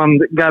stuff I'm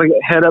got to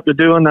head up to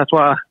doing. That's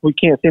why we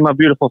can't see my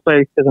beautiful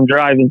face because I'm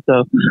driving.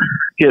 So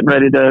getting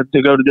ready to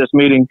go to this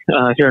meeting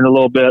here in a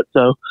little bit.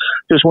 So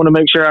just want to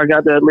make sure I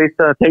got to at least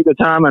take the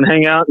time and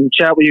hang out and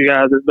chat with you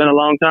guys. It's been a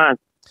long time.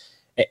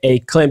 Hey,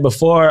 Clint,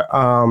 before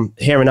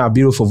hearing our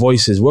beautiful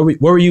voices, what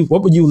were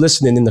you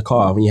listening in the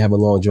car when you have a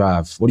long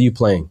drive? What are you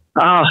playing?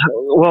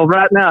 Well,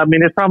 right now, I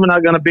mean, it's probably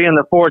not going to be in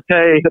the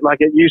forte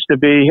like it used to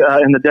be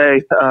in the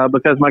day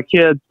because my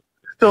kids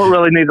don't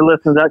really need to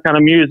listen to that kind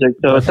of music.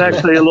 So it's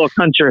actually a little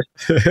country.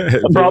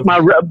 brought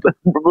my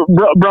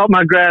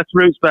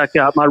grassroots back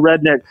out, my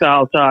redneck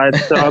style side.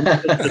 So I'm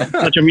a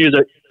bunch of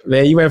music.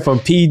 Man, you went from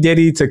P.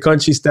 Diddy to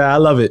country style. I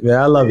love it, man.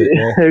 I love it,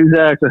 man.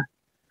 Exactly.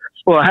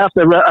 Well, half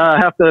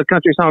the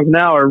country songs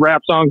now are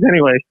rap songs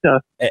anyway.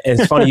 So.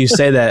 It's funny you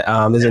say that.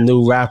 There's a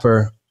new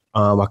rapper,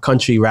 a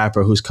country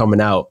rapper who's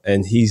coming out,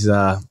 and he's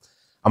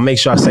I'll make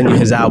sure I send you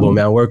his album,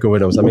 man. I'm working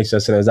with him, so I'll make sure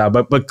I send his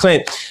album. But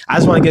Clint, I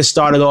just want to get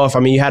started off. I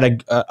mean, you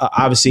had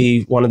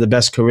obviously one of the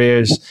best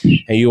careers,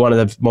 and you're one of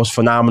the most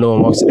phenomenal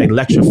and most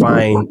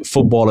electrifying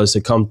footballers to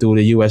come through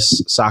the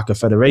U.S. Soccer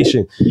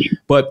Federation.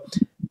 But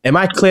am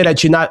I clear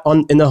that you're not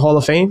in the Hall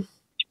of Fame?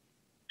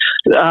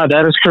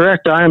 That is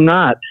correct. I am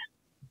not.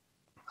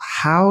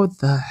 How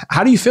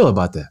do you feel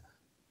about that?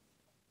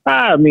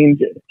 I mean,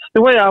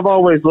 the way I've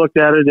always looked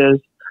at it is,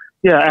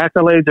 yeah,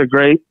 accolades are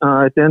great.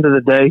 At the end of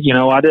the day, you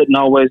know, I didn't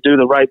always do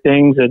the right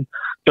things and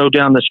go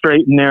down the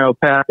straight and narrow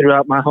path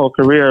throughout my whole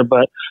career.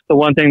 But the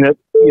one thing that,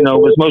 you know,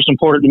 was most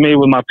important to me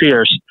was my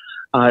peers.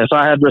 If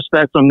I had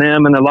respect from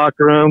them in the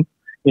locker room,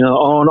 you know,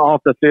 on,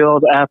 off the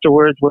field,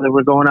 afterwards, whether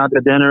we're going out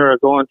to dinner or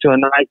going to a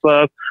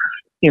nightclub,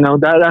 you know,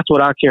 that's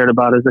what I cared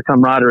about, is the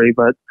camaraderie.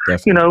 But,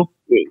 you know,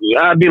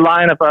 I'd be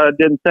lying if I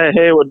didn't say,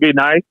 hey, it would be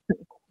nice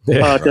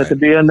to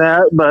be in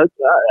that. But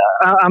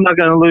I'm not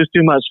going to lose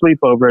too much sleep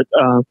over it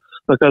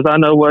because I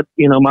know what,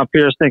 you know, my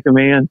peers think of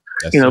me. And,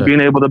 you know,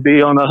 being able to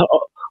be on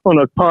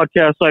a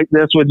podcast like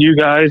this with you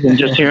guys and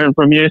just hearing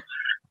from you,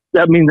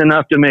 that means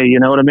enough to me.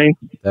 You know what I mean?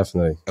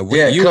 Definitely.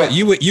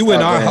 You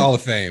in our Hall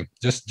of Fame.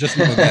 Just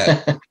know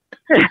that.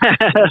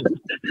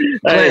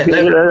 Hey,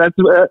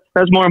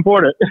 that's more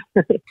important.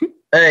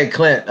 Hey,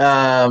 Clint,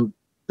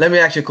 let me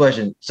ask you a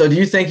question. So do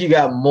you think you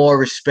got more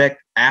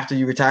respect after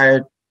you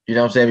retired? You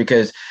know what I'm saying?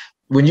 Because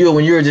when you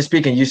were just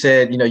speaking, you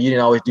said, you know, you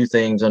didn't always do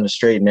things on the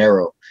straight and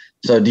narrow.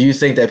 So do you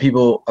think that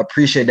people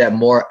appreciate that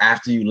more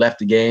after you left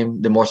the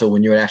game than more so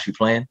when you were actually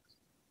playing?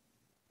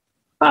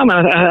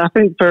 I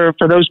think for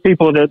those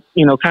people that,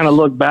 you know, kind of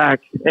look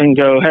back and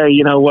go, hey,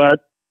 you know what?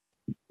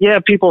 Yeah,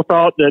 people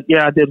thought that,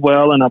 yeah, I did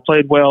well and I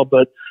played well,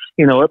 but,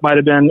 you know, it might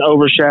have been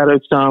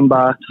overshadowed some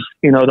by,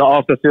 you know, the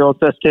off the field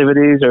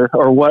festivities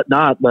or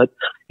whatnot. But,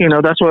 you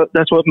know, that's what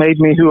made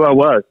me who I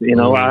was. You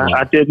know,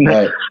 I didn't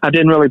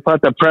really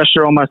put the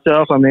pressure on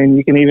myself. I mean,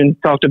 you can even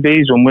talk to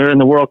Bees when we were in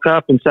the World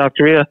Cup in South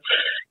Korea.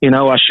 You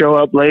know, I show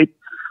up late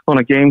on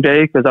a game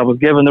day because I was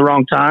given the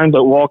wrong time,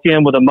 but walk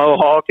in with a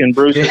mohawk and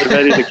Bruce is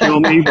ready to kill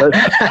me. But,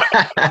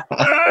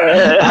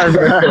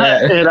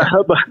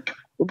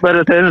 but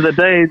at the end of the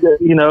day,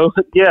 you know,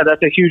 yeah,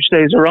 that's a huge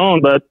stage they're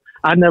on, but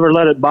I never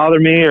let it bother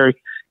me or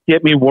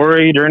get me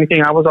worried or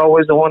anything. I was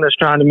always the one that's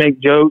trying to make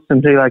jokes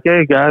and be like,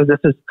 hey guys, this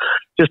is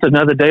just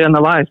another day in the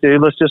life,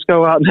 dude. Let's just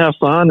go out and have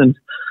fun and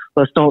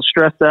let's don't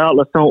stress out.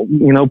 Let's don't,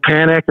 you know,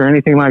 panic or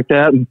anything like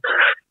that. And,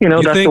 you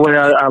know, that's the way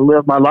I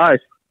live my life.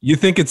 You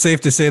think it's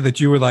safe to say that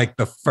you were like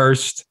the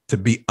first to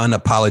be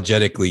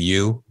unapologetically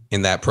you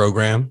in that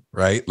program,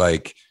 right?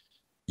 Like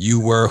you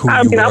were who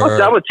you were.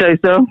 I would say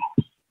so.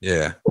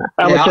 Yeah.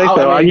 I would say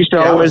so. I used to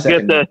always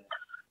get the,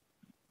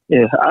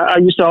 I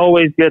used to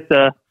always get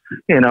the,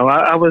 you know,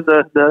 I was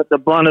the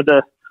blunt of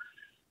the,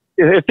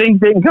 if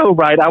things didn't go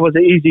right, I was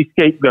an easy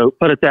scapegoat,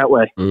 put it that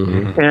way.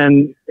 Mm-hmm.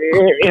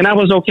 And I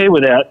was okay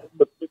with that.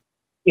 But,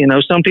 you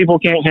know, some people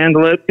can't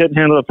handle it, couldn't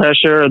handle the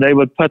pressure, or they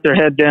would put their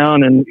head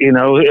down and, you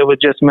know, it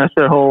would just mess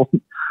their whole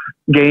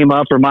game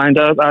up or mind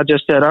up. I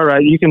just said, all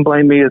right, you can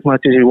blame me as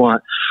much as you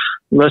want.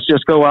 Let's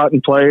just go out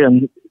and play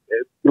and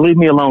leave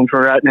me alone for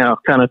right now,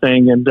 kind of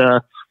thing. And,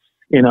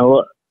 you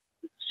know,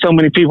 so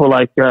many people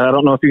like, I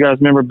don't know if you guys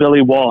remember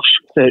Billy Walsh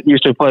that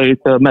used to play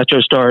the Metro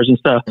Stars and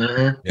stuff.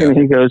 Mm-hmm. Yeah. And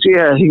he goes,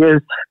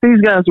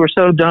 these guys were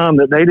so dumb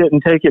that they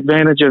didn't take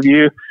advantage of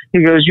you.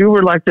 He goes, you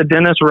were like the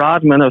Dennis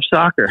Rodman of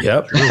soccer.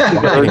 Yep. He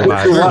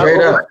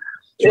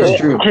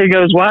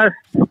goes, why?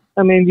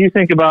 I mean, you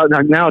think about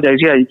like nowadays,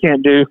 yeah, you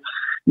can't do,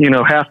 you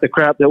know, half the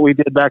crap that we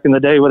did back in the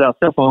day without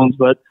cell phones.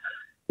 But,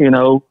 you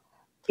know,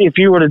 if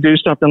you were to do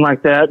something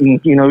like that and,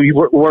 you know, you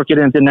work it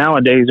into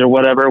nowadays or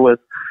whatever with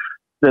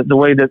the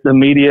way that the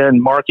media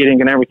and marketing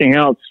and everything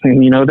else,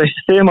 and, you know, the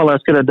MLS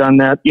could have done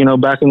that, you know,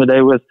 back in the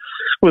day with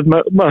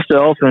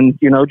myself and,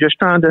 you know, just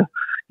trying to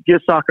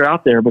get soccer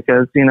out there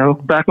because, you know,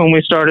 back when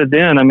we started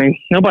then, I mean,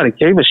 nobody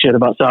gave a shit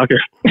about soccer.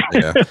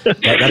 Yeah.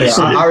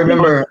 I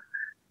remember,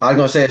 I was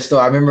going to say a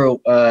story. I remember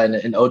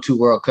in the 02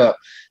 World Cup,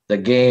 the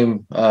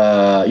game,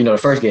 you know, the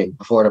first game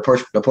before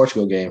the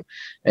Portugal game.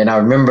 And I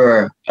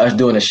remember us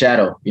doing a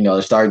shadow, you know,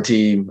 the starting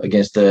team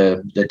against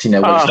the team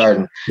that was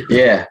starting.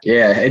 Yeah.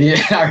 And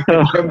yeah,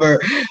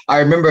 I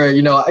remember,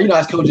 you know,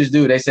 as coaches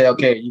do, they say,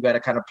 okay, you got to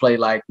kind of play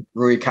like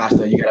Rui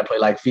Costa. You got to play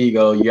like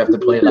Figo. You have to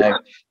play like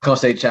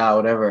Conceição,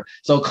 whatever.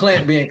 So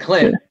Clint being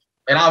Clint,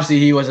 and obviously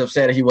he was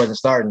upset that he wasn't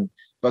starting.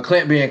 But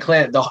Clint being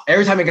Clint,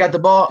 every time he got the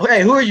ball,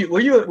 hey, who are you? Were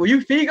you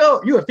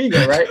Figo? You were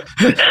Figo, right?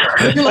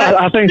 Like,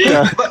 I think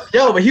so.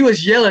 But he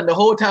was yelling the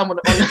whole time on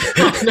the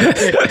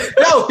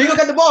yo, Figo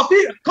got the ball.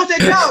 Figo,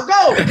 Conceição,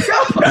 go.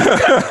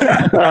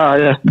 Oh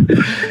yeah.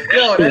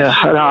 Yo,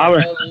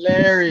 that's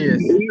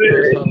hilarious.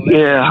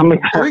 Yeah, I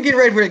mean, so we get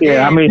ready for the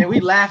game, and we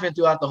laughing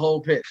throughout the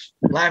whole pitch,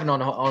 laughing on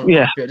the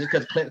field, just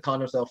because Clint called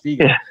himself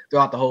Figo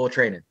throughout the whole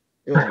training.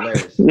 It was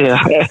hilarious. Yeah,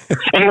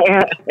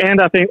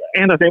 and I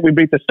think we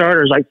beat the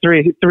starters like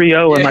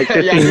 3-0 in like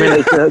 15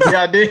 minutes.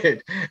 I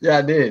did.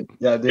 I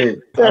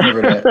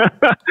remember that.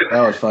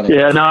 That was funny.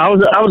 Yeah, no, I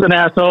was an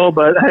asshole,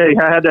 but hey,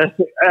 I had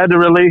to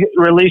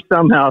release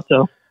somehow.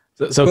 So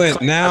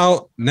Clint,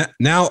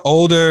 now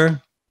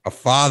older, a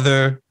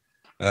father.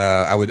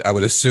 I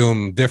would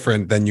assume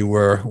different than you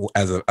were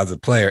as a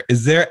player.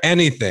 Is there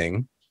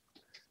anything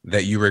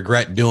that you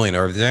regret doing,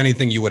 or is there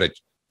anything you would have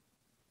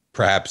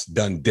perhaps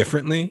done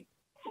differently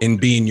in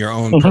being your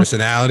own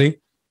personality?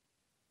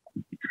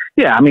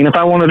 Yeah, I mean, if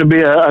I wanted to be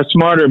a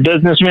smarter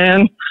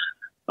businessman,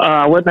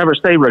 I would never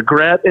say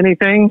regret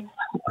anything.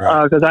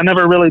 because I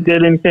never really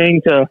did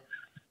anything to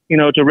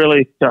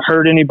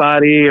hurt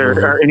anybody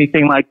or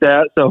anything like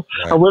that. So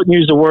I wouldn't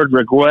use the word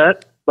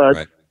regret,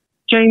 but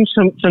change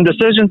some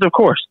decisions, of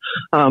course.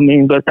 I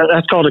mean, but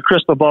that's called a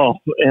crystal ball.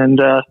 And,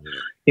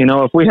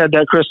 if we had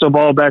that crystal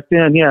ball back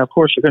then, of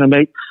course you're going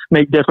to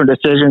make different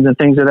decisions and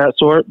things of that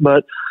sort.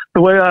 But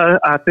the way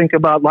I think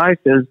about life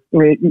is,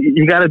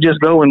 you got to just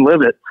go and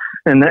live it.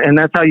 And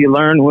that's how you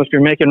learn if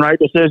you're making right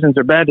decisions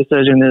or bad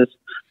decisions is,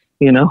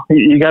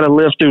 you got to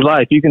live through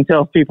life. You can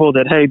tell people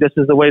that, hey, this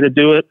is the way to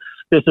do it.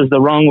 This is the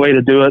wrong way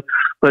to do it,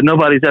 but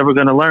nobody's ever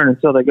going to learn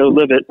until they go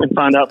live it and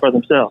find out for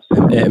themselves.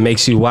 It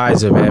makes you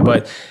wiser, man.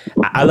 But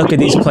I look at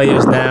these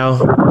players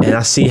now and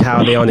I see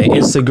how they're on their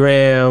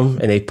Instagram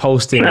and they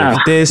posting with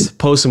this,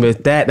 posting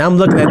with that. And I'm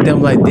looking at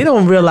them like they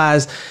don't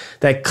realize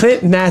that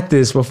Clint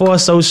Mathis before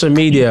social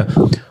media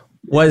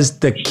was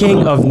the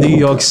king of New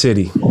York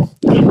City.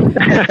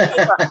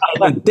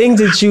 The things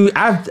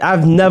that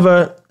I've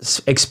never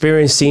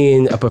experienced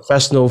seeing a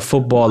professional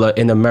footballer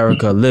in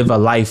America live a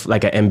life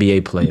like an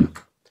NBA player.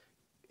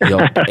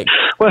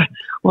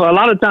 Well, a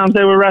lot of times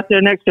they were right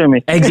there next to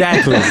me.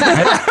 Exactly.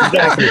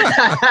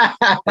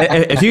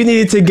 If you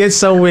needed to get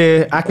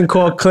somewhere, I can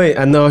call Clint.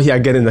 I know I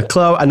get in the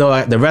club. I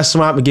know the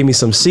restaurant would give me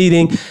some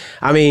seating.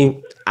 I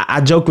mean,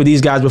 I joked with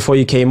these guys before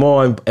you came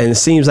on, and it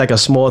seems like a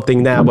small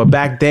thing now, but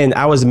back then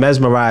I was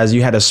mesmerized.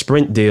 You had a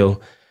Sprint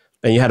deal.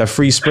 And you had a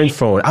free Sprint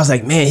phone. I was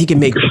like, man, he can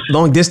make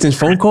long distance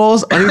phone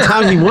calls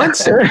anytime he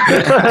wants.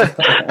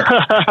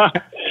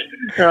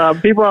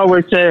 People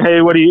always say, hey,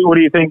 what do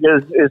you think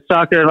is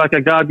soccer like a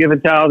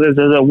God-given talent? Is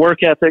it a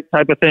work ethic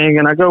type of thing?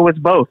 And I go, it's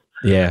both.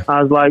 Yeah.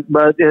 I was like,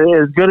 but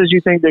as good as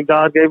you think that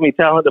God gave me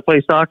talent to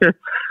play soccer,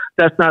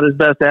 that's not his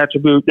best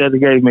attribute that he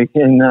gave me.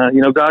 And,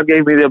 God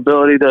gave me the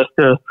ability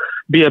to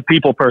be a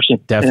people person.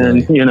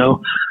 Definitely. And,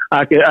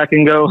 I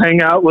can go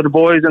hang out with the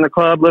boys in the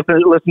club, listen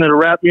to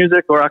rap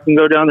music, or I can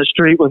go down the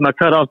street with my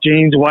cutoff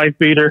jeans, wife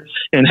beater,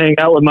 and hang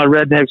out with my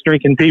rednecks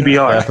drinking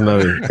PBR.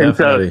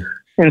 Definitely.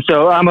 And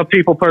so I'm a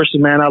people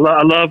person, man. I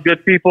love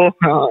good people.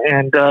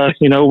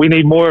 We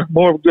need more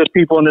good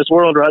people in this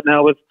world right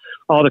now with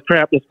all the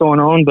crap that's going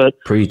on. But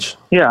preach.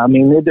 Yeah. I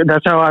mean,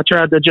 that's how I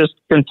tried to just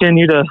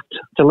continue to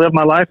live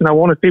my life. And I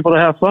wanted people to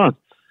have fun.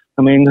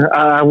 I mean,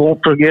 I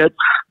won't forget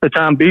the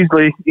time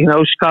Beasley,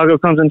 Chicago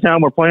comes in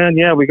town, we're playing.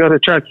 Yeah, we go to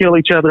try to kill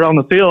each other on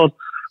the field.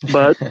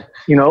 But,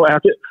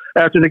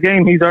 after the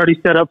game, he's already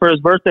set up for his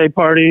birthday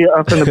party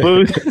up in the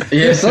booth.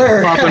 Yes,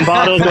 sir. Popping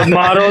bottles with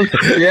models.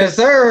 Yes,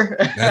 sir.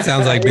 That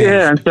sounds like Bees.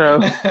 Yeah,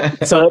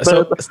 so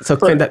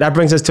Clint, that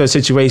brings us to a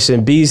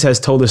situation. Bees has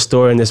told a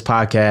story in this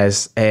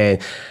podcast, and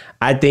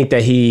I think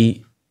that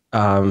he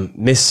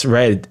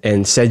misread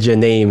and said your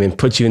name and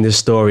put you in this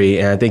story,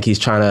 and I think he's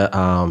trying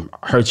to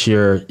hurt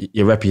your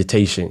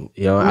reputation.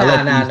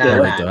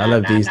 I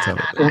let Bees tell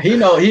it.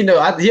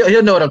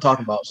 He'll know what I'm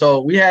talking about.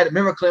 So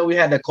remember Clint, we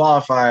had the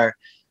qualifier.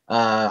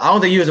 I don't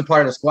think he was a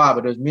part of the squad,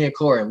 but it was me and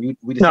Corey. And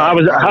we I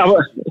was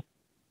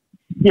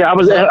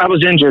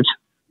injured.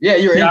 Yeah,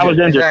 you were injured. Yeah, I was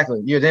injured.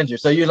 Exactly. You were injured.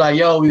 So you're like,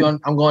 yo,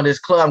 I'm going to this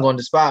club, I'm going to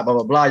this spot, blah,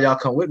 blah, blah. Y'all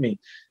come with me.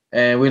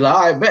 And we like,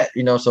 all right, bet.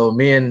 So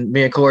me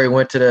and Corey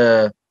went to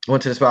the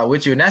spot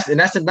with you. And that's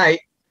the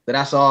night that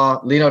I saw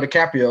Leonardo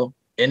DiCaprio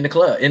in the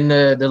club, in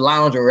the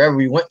lounge or wherever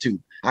we went to.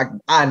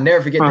 I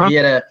never forget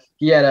that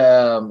he had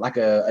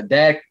a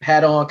dad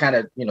hat on, kind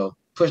of,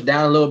 pushed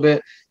down a little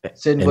bit,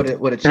 sitting with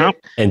a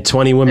chick. And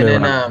 20 women.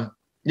 And then,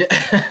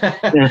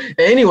 yeah.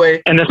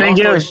 Anyway. And the thing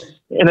is,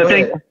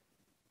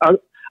 I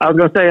was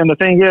going to say, and the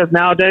thing is,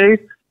 nowadays,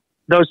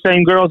 those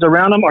same girls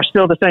around them are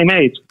still the same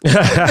age.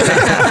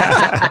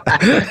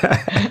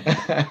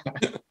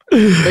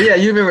 But yeah,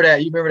 you remember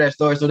that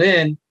story. So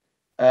then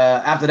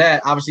after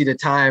that, obviously the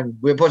time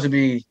we were supposed to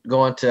be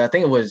going to,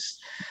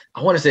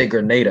 I want to say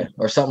Grenada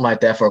or something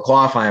like that for a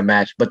qualifying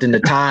match. But then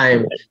the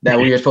time that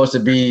we were supposed to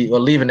be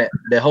leaving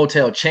the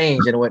hotel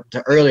changed and it went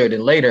to earlier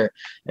than later.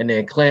 And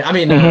then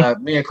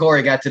me and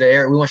Corey got to the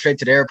air. We went straight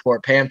to the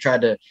airport. Pam tried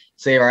to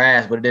save our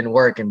ass, but it didn't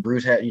work. And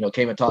Bruce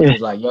came and talked to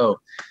us like, yo,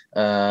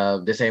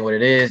 this ain't what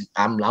it is.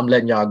 I'm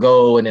letting y'all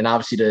go. And then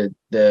obviously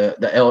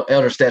the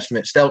elder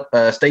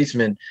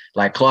statesmen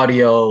like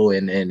Claudio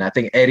and I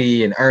think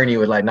Eddie and Ernie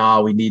was like,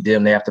 nah, we need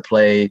them. They have to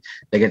play.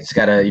 They just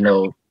gotta,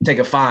 take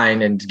a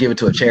fine and give it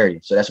to a charity.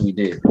 So that's what we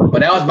did.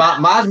 But that was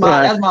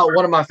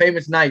one of my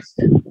famous nights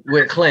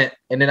with Clint.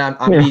 And then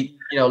I beat,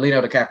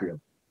 Leonardo DiCaprio.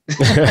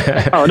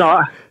 Oh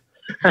no.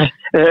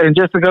 And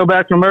just to go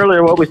back from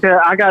earlier, what we said,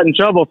 I got in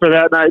trouble for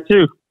that night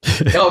too.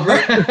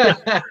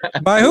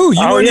 By who?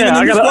 You weren't even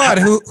in the squad.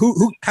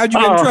 Who? How'd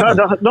you get in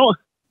trouble?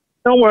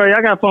 Don't worry.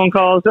 I got phone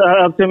calls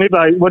up to me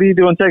like, "What are you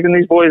doing taking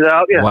these boys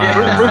out?" Yeah,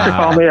 wow. Bruce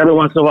called me every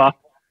once in a while.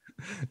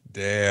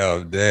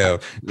 Damn.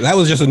 That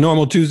was just a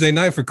normal Tuesday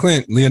night for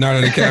Clint,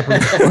 Leonardo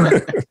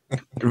DiCaprio.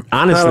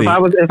 Honestly,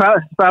 if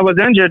I was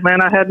injured,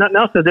 man, I had nothing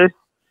else to do.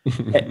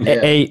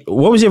 Hey,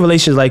 what was your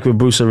relations like with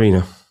Bruce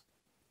Arena?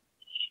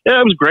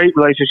 Yeah, it was a great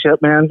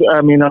relationship, man.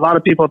 I mean, a lot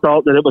of people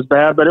thought that it was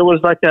bad, but it was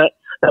like that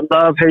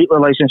love-hate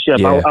relationship.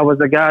 Yeah. I was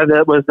the guy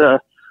that was the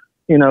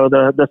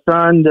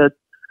son that,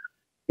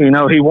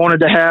 he wanted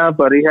to have,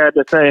 but he had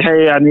to say,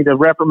 hey, I need to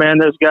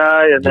reprimand this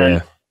guy. And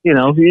then, you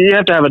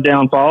have to have a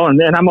downfall,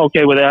 and I'm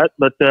okay with that.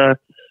 But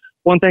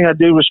one thing I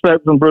do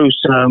respect from Bruce,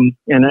 and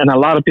a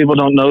lot of people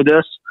don't know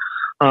this,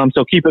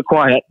 so keep it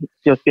quiet.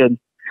 Just kidding.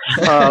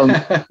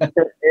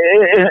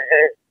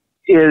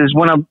 Is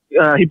when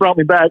he brought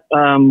me back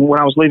when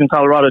I was leaving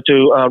Colorado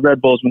to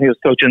Red Bulls when he was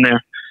coaching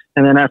there.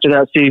 And then after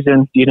that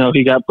season,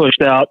 he got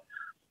pushed out.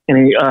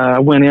 And he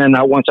went in.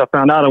 Once I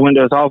found out, I went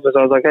to his office.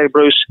 I was like, hey,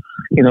 Bruce,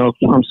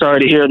 I'm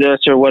sorry to hear this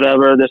or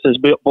whatever. This is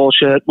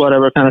bullshit,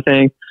 whatever kind of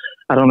thing.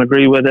 I don't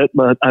agree with it,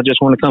 but I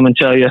just want to come and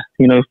tell you,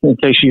 in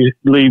case you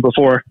leave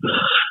before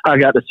I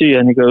got to see you.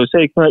 And he goes,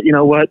 hey, Clint, you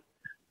know what?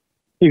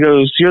 He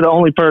goes, you're the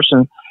only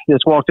person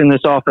that's walked in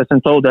this office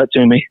and told that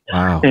to me.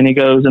 Wow. And he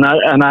goes, and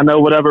I know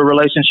whatever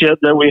relationship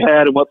that we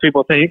had and what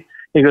people think.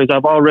 He goes,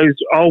 I've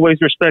always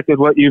respected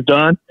what you've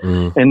done.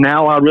 And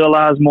now I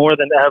realize more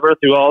than ever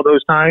through all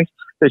those times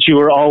that you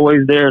were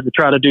always there to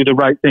try to do the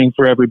right thing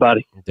for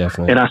everybody.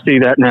 Definitely. And I see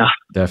that now.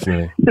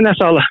 Definitely. And that's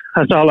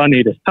all I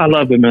needed. I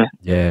love it, man.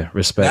 Yeah.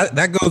 Respect.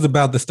 That goes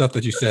about the stuff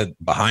that you said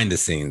behind the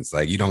scenes.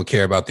 Like, you don't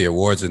care about the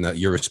awards, and that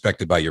you're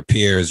respected by your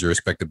peers. You're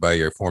respected by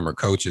your former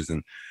coaches.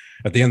 And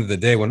at the end of the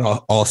day, when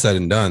all said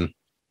and done,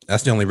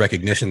 that's the only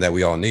recognition that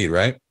we all need,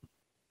 right?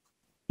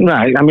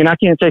 Right. I mean, I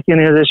can't take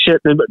any of this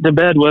shit to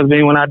bed with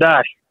me when I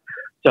die.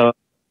 So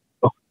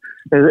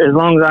as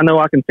long as I know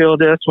I can feel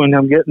this when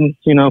I'm getting,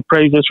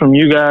 praises from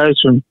you guys,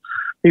 from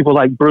people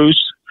like Bruce,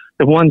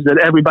 the ones that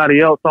everybody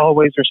else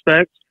always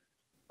respects,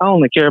 I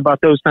only care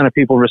about those kind of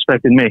people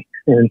respecting me.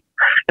 And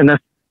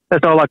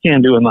that's all I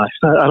can do in life.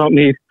 I don't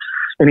need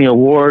any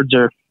awards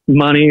or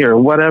money or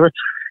whatever.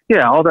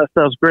 Yeah, all that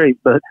stuff's great,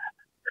 but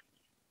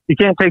you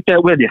can't take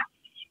that with you.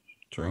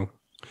 True.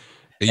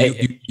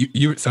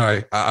 You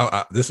sorry,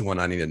 this is one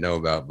I need to know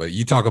about, but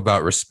you talk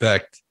about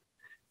respect.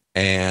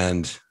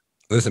 And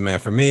listen, man,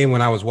 for me,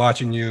 when I was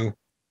watching you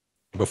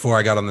before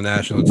I got on the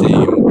national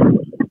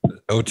team,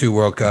 02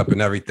 World Cup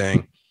and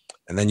everything,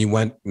 and then you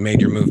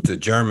made your move to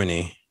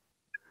Germany,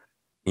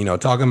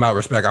 talking about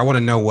respect, I want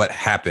to know what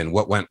happened,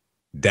 what went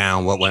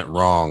down, what went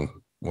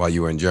wrong while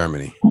you were in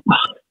Germany.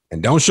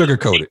 And don't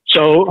sugarcoat it.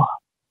 So,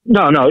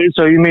 no.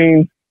 So you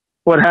mean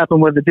what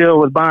happened with the deal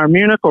with Bayern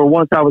Munich, or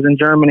once I was in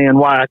Germany and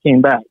why I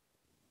came back?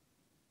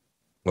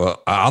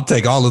 Well, I'll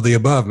take all of the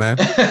above, man.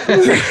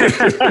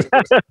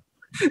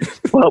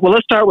 well,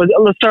 let's start with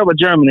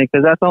Germany,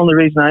 because that's the only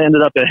reason I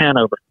ended up at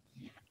Hanover.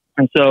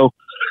 And so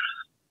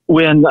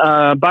when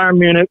Bayern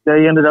Munich,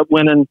 they ended up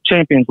winning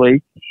Champions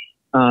League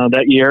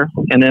that year,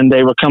 and then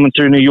they were coming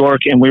through New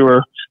York, and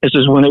this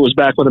is when it was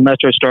back with the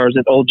Metro Stars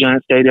at Old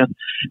Giant Stadium,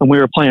 and we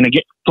were playing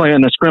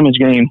a scrimmage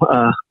game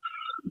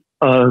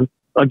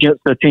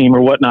against the team or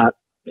whatnot.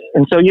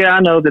 And so, yeah, I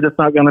know that it's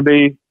not going to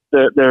be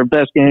their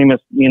best game.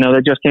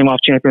 They just came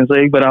off Champions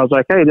League, but I was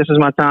like, hey, this is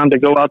my time to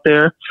go out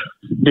there,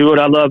 do what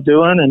I love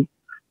doing, and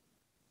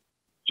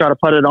try to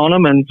put it on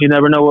them, and you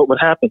never know what would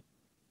happen.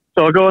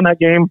 So I go in that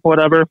game,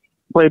 whatever,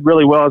 played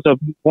really well.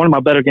 It's one of my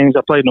better games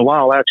I played in a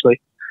while, actually.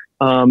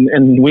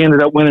 And we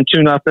ended up winning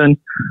 2-0. I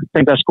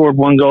think I scored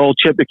 1 goal,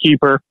 chipped the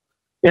keeper,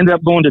 ended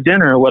up going to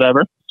dinner or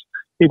whatever.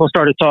 People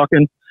started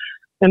talking,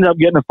 ended up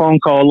getting a phone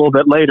call a little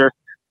bit later.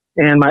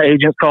 And my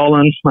agent's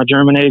calling, my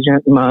German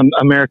agent, my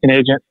American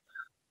agent,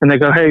 and they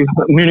go, hey,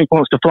 Munich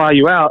wants to fly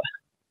you out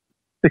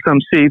to come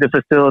see the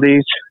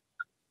facilities.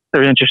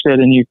 They're interested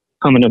in you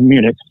coming to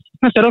Munich.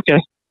 I said, okay.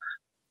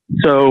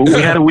 So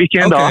we had a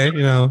weekend off.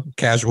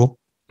 Casual.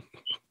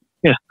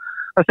 Yeah.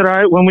 I said, all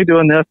right, when we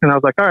doing this? And I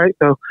was like, all right,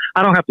 so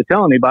I don't have to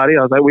tell anybody.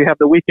 I was like, we have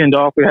the weekend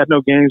off. We had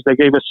no games. They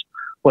gave us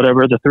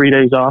the 3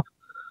 days off.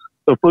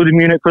 So flew to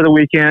Munich for the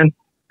weekend,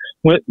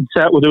 went and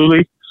sat with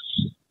Uli.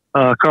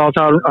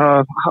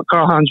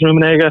 Karl-Heinz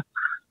Rummenigge,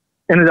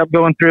 ended up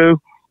going through,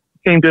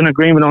 came to an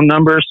agreement on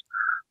numbers,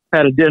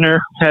 had a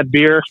dinner, had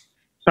beer,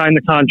 signed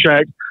the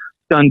contract,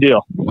 done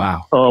deal.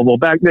 Wow. Well,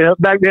 back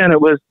then it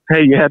was,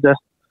 hey, you had to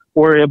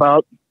worry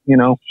about,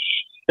 the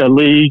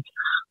league,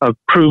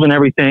 proving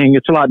everything.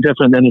 It's a lot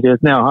different than it is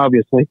now,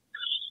 obviously.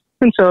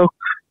 And so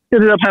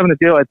ended up having a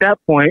deal. At that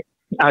point,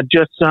 I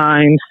just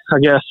signed,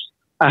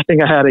 I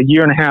think I had a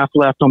year and a half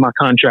left on my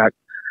contract.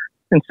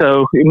 And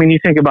so, I mean, you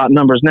think about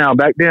numbers now.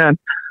 Back then,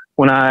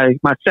 when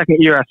my second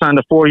year, I signed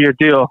a 4-year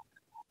deal.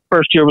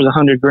 First year was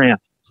 $100,000.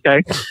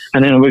 Okay.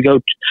 And then it would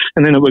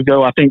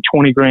go, I think,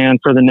 $20,000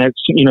 for the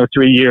next,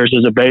 3 years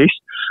as a base.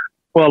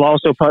 Well,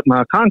 also put in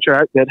my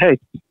contract that, hey,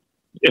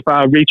 if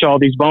I reach all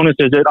these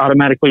bonuses, it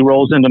automatically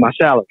rolls into my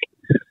salary.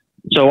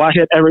 So I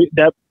hit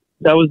that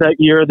was that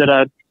year that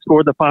I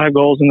scored the 5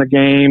 goals in the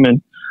game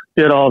and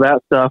did all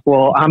that stuff.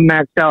 Well, I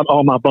maxed out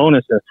all my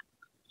bonuses.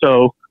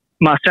 So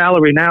my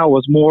salary now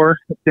was more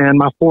than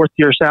my 4th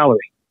year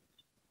salary.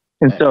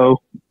 And so,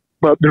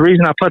 but the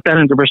reason I put that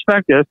into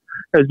perspective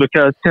is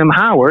because Tim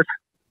Howard,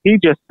 he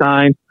just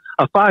signed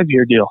a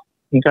 5-year deal.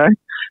 Okay.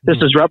 This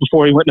is right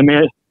before he went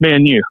to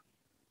Man U.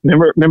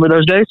 Remember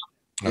those days?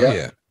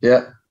 Oh,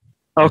 yeah.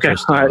 Okay.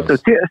 All right. So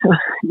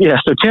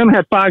Tim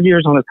had 5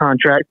 years on his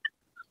contract,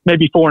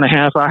 maybe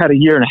 4.5. I had a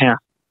year and a half.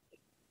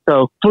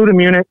 So flew to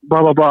Munich,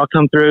 blah, blah, blah,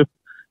 come through.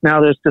 Now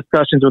there's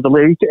discussions with the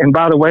league. And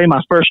by the way,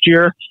 my first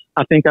year,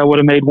 I think I would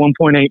have made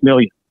 1.8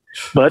 million.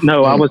 But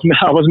no, I was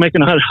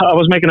making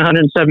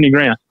 170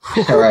 grand.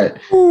 All right.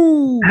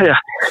 Yeah.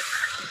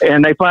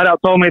 And they flat out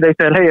told me, they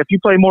said, hey, if you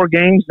play more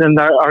games than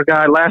our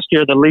guy last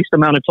year, the least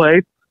amount of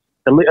played,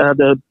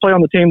 the play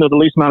on the team with the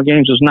least amount of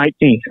games was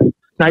 19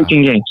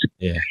 games.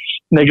 Yeah.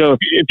 And they go,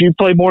 if you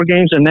play more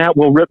games than that,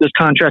 we'll rip this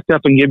contract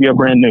up and give you a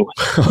brand new one.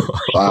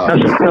 Wow.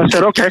 I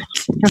said,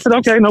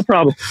 okay. No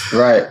problem.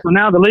 Right. So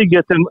now the league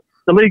gets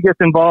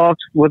involved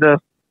with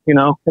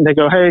and they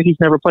go, hey, he's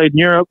never played in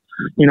Europe.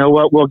 You know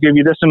what? We'll give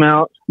you this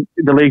amount.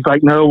 The league's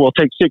like, no, we'll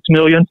take $6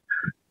 million.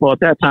 Well, at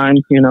that time,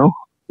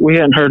 we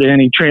hadn't heard of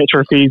any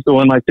transfer fees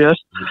going like this.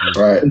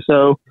 Right. And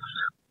so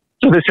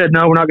they said,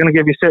 no, we're not going to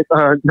give you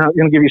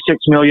 $6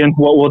 million.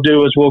 What we'll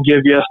do is we'll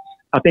give you,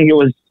 I think it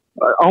was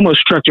almost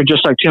structured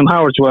just like Tim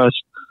Howard's was.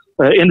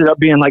 Ended up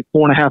being like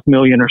 $4.5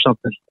 million or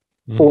something.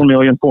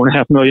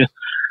 $4.5 million.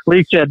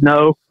 League said,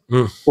 no,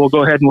 we'll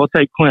go ahead and we'll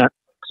take Clint.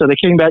 So they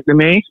came back to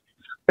me,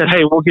 said,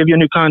 hey, we'll give you a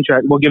new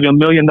contract. We'll give you $1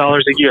 million a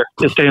year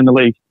to stay in the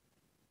league.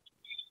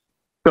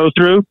 Go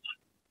through.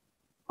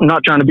 I'm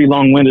not trying to be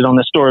long-winded on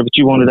this story, but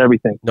you wanted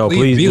everything. No,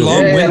 please be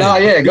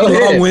long-winded. Go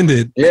ahead.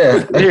 Long-winded.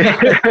 Yeah.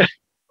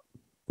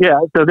 Yeah.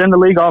 So then the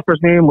league offers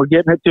me, and we're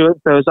getting it to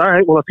it. So it's all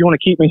right. Well, if you want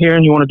to keep me here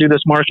and you want to do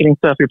this marketing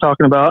stuff you're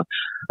talking about,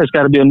 it's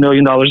got to be $1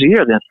 million a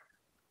year then.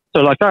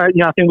 So like, all right,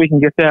 yeah, I think we can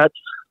get that.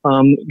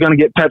 Going to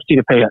get Pepsi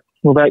to pay it.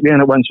 Well, back then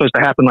it wasn't supposed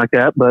to happen like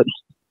that, but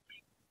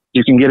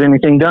you can get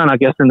anything done, I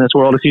guess, in this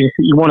world if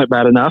you want it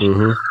bad enough.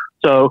 Mm-hmm.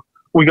 So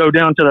we go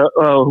down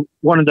to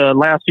one of the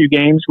last few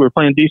games. We were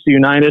playing DC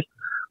United.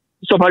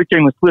 Somebody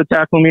came and split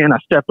tackling me, and I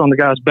stepped on the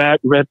guy's back,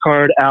 red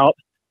card, out,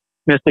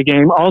 missed the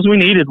game. All we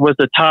needed was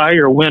to tie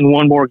or win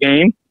one more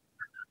game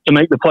to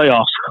make the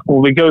playoffs.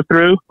 Well, we go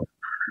through,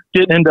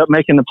 didn't end up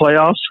making the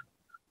playoffs,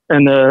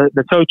 and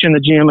the coach and the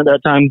GM at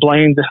that time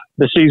blamed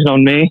the season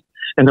on me,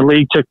 and the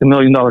league took the $1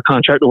 million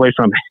contract away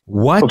from me.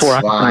 What? Before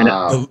I could sign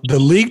it. The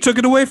league took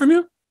it away from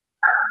you?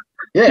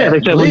 Yeah,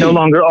 they said we no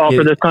longer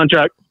offer this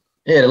contract.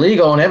 Yeah, the league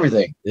owned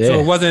everything. Yeah. So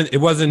it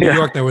wasn't New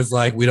York that was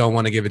like, we don't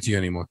want to give it to you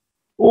anymore.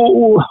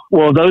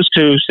 Well, those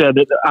two said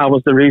that I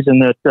was the reason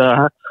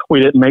that we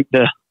didn't make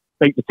the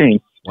team.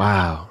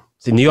 Wow.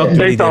 See, New York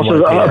really didn't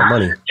want to pay that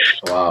money.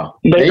 Wow.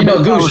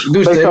 Goose,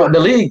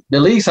 the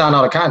league signed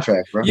all the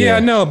contracts, bro. Yeah, I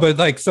know, but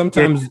like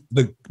sometimes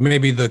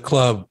maybe the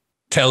club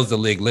tells the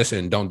league,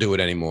 listen, don't do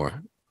it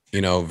anymore.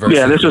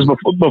 Versus this was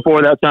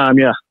before that time.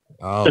 Yeah,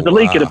 the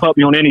league could have put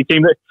me on any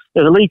team.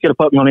 The league could have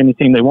put me on any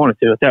team they wanted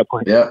to at that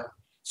point. Yeah.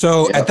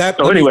 So at that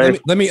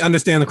point, let me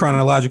understand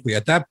chronologically.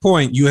 At that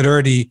point, you had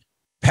already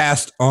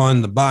passed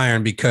on the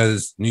Bayern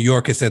because New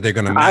York has said they're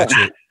going to match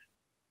it.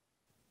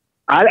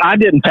 I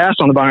didn't pass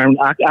on the Bayern.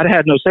 I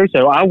had no say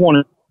so. I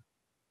wanted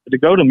to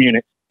go to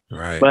Munich,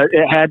 right? But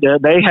they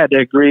had to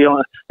agree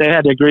on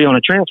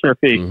a transfer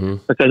fee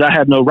because I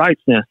had no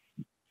rights then.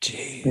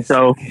 Jeez.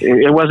 So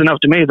it wasn't up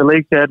to me. The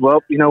league said,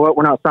 well, you know what,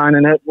 we're not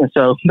signing it. And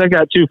so they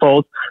got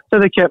twofold. So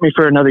they kept me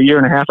for another year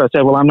and a half. I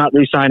said, well, I'm not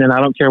re-signing. I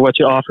don't care what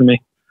you offer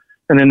me.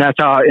 And then that's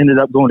how I ended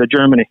up going to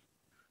Germany.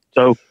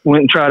 So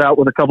went and tried out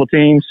with a couple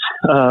teams.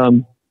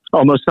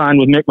 Almost signed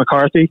with Mick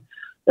McCarthy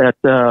at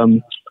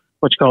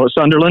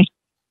Sunderland.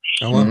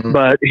 Oh, wow.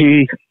 But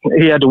he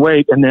had to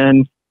wait. And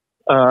then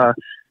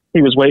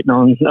he was waiting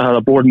on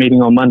a board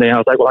meeting on Monday. I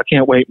was like, well, I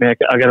can't wait, Mick.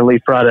 I got to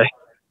leave Friday.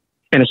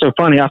 And it's so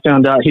funny. I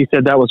found out he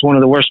said that was one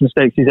of the worst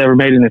mistakes he's ever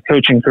made in his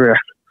coaching career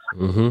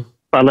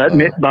by letting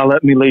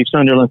me leave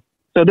Sunderland.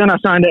 So then I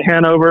signed at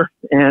Hanover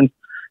and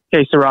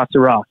que sera.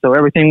 So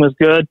everything was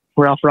good.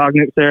 Ralph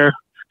Ragnick's there,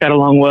 got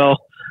along well.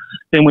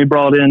 Then we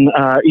brought in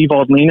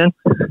Ewald Leinen,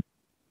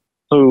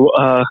 who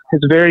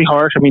is very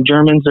harsh. I mean,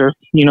 Germans are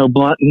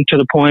blunt and to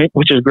the point,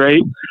 which is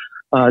great.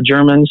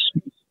 Germans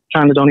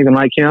kind of don't even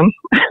like him,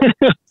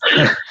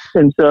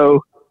 and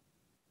so.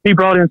 He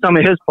brought in some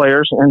of his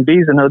players, and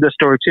Visa know this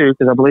story too,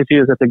 because I believe he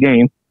was at the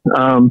game.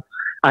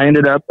 I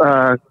ended up,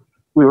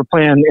 we were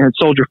playing in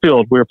Soldier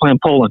Field. We were playing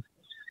Poland.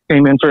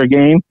 Came in for a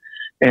game,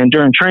 and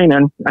during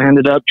training, I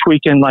ended up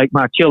tweaking like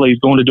my Achilles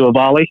going to do a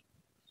volley.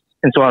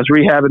 And so I was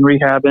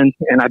rehabbing,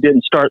 and I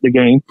didn't start the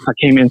game. I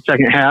came in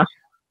second half.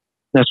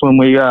 That's when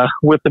we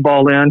whipped the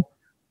ball in.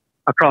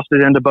 I crossed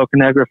it into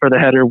Bocanegra for the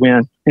header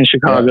win in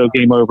Chicago,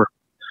 game over.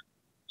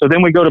 So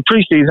then we go to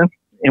preseason,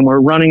 and we're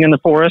running in the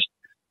forest.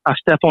 I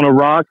step on a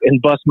rock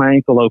and bust my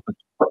ankle open.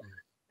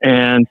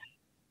 And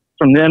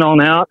from then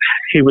on out,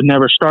 he would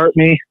never start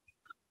me,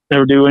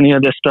 never do any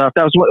of this stuff.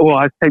 That was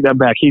I take that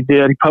back. He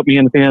did. He put me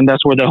in the pen.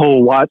 That's where the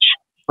whole watch,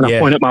 when I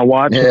point at my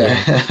watch, and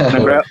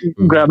I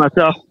grab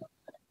myself.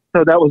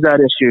 So that was that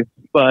issue.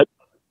 But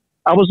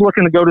I was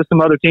looking to go to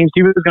some other teams.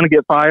 He was going to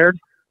get fired.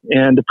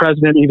 And the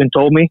president even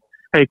told me,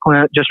 hey,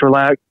 Clint, just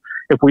relax.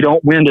 If we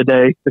don't win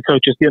today, the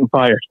coach is getting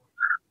fired.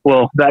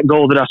 Well, that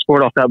goal that I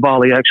scored off that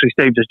volley actually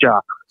saved his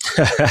job.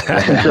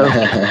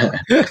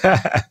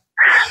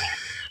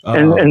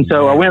 And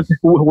so I went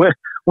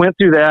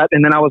through that,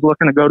 and then I was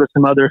looking to go to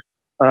some other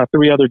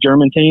 3 other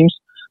German teams.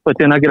 But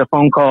then I get a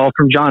phone call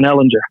from John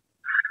Ellinger,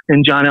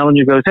 And John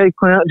Ellinger goes, "Hey,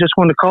 Clint, I just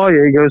wanted to call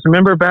you." He goes,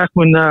 "Remember back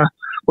when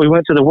we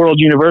went to the World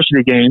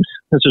University Games?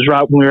 This was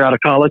right when we were out of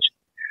college."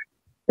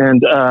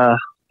 And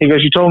he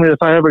goes, "You told me that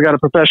if I ever got a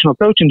professional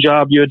coaching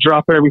job, you would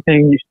drop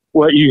everything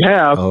what you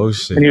have,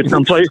 and you'd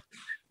come play,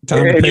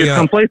 and you'd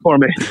come play for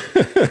me."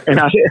 And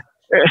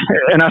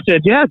I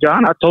said, "Yeah,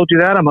 John, I told you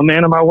that. I'm a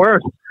man of my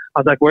word." I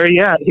was like, "Where are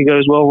you at?" He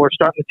goes, "Well, we're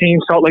starting the team,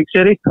 Salt Lake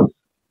City,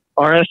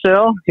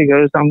 RSL." He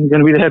goes, "I'm going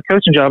to be the head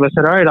coaching job." I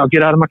said, "All right, I'll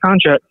get out of my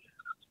contract."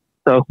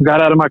 So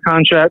got out of my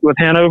contract with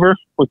Hanover.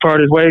 We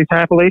parted ways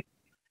happily,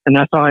 and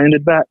that's how I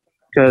ended back.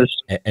 Because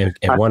and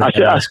won the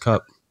MLS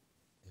Cup.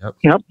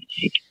 Yep.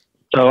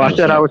 So I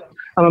said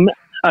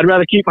I'd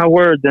rather keep my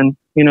word than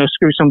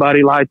screw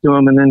somebody, lie to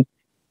them, and then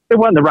it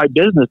wasn't the right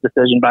business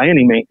decision by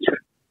any means.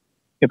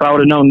 If I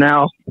would have known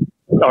now,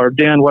 or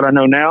then what I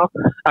know now,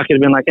 I could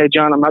have been like, "Hey,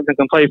 John, I'm not going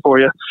to come play for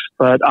you,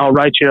 but I'll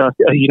write you a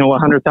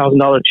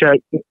 $100,000 check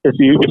if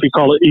you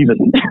call it even."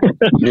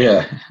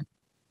 Yeah.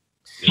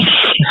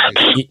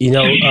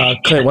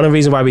 Clint, one of the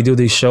reasons why we do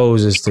these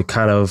shows is to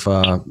kind of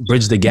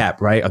bridge the gap,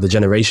 right, of the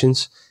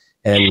generations.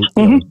 And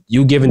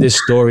you giving this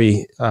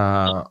story,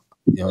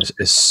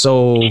 is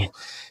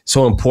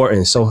so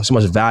important, so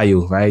much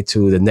value, right,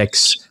 to the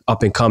next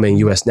up and coming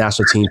U.S.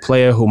 national team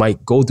player who will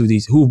go through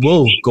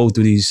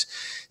these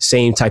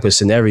same type of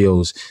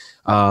scenarios.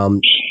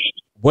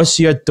 What's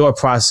your thought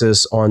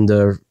process on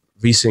the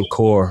recent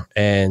core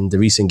and the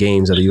recent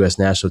games of the U.S.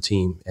 national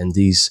team and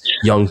these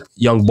young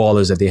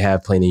ballers that they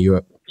have playing in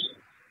Europe?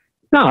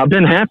 No, I've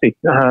been happy,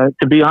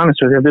 to be honest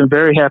with you. I've been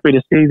very happy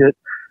to see that,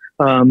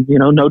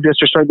 no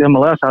disrespect to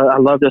MLS. I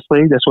love this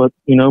league. That's what,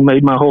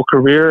 made my whole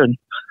career, and,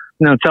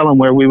 tell them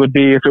where we would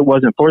be if it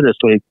wasn't for this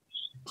league.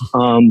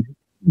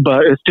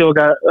 But it's still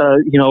got,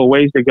 a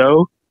ways to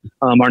go.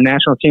 Our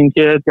national team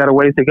kids got a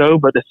ways to go,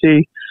 but to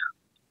see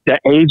the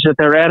age that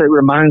they're at, it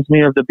reminds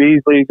me of the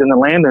Beasleys and the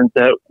Landons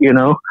that,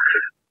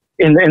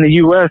 in the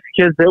U.S.,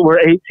 kids that were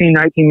 18,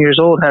 19 years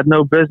old had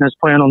no business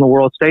playing on the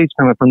world stage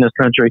coming from this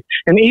country,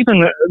 and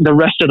even the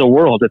rest of the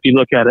world, if you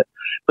look at it.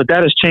 But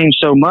that has changed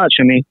so much.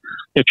 I mean,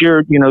 if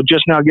you're,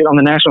 just now getting on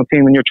the national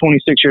team and you're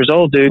 26 years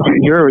old, dude,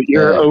 you're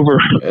over.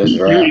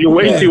 Right. You're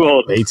way too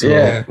old. Way too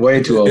old.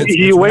 Way too old. It's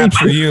not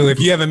for you if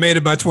you haven't made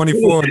it by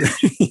 24.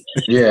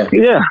 Yeah.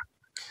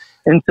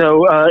 And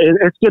so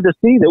it's good to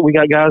see that we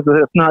got guys that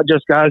it's not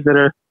just guys that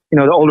are,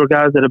 the older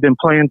guys that have been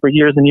playing for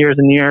years and years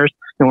and years,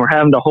 and we're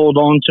having to hold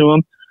on to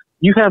them.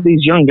 You have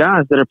these young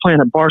guys that are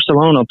playing at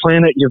Barcelona,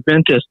 playing at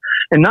Juventus,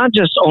 and not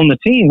just on the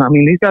team. I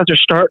mean, these guys are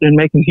starting and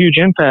making huge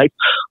impact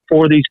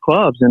for these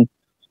clubs. And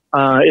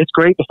it's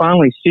great to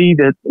finally see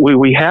that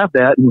we have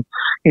that. And,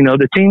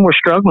 the team was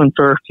struggling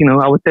for,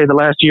 I would say the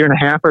last year and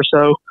a half or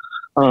so,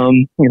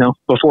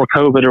 before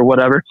COVID or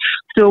whatever.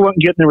 Still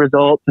wasn't getting the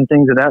results and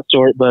things of that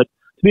sort. But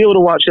to be able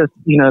to watch this,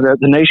 the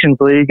Nations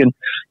League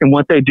and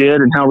what they did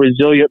and how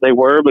resilient they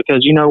were,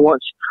 because,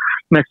 once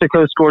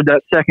Mexico scored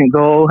that second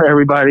goal,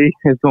 everybody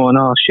is going,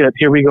 "Oh shit,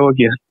 here we go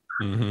again."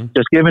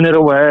 Just giving it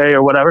away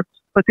or whatever.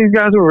 But these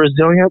guys were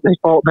resilient. They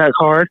fought back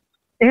hard,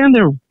 and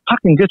they're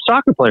fucking good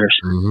soccer players.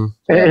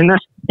 And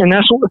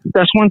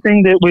that's one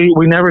thing that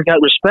we never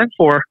got respect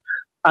for,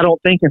 I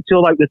don't think,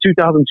 until like the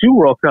 2002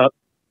 World Cup.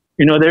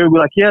 They would be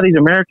like, "Yeah, these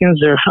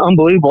Americans, they're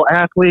unbelievable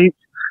athletes.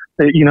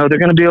 They're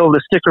going to be able to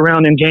stick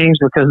around in games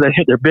because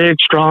they're big,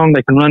 strong,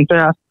 they can run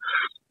fast."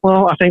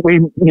 Well, I think we,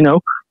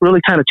 really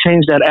kind of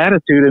changed that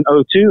attitude in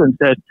 2002 and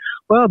said,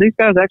 well, these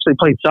guys actually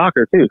played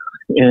soccer too.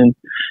 And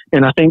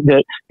I think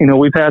that,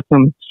 we've had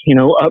some,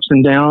 ups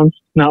and downs,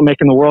 not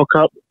making the World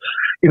Cup,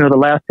 the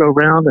last go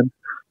round. And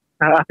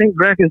I think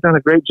Greg has done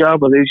a great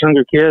job with these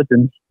younger kids,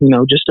 and,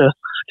 just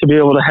to be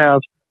able to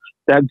have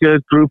that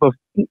good group of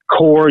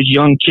core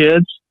young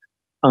kids.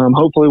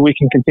 Hopefully we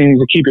can continue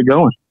to keep it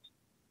going.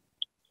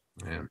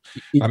 Yeah.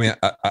 I mean,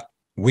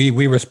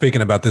 we were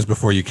speaking about this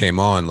before you came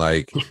on.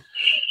 Like,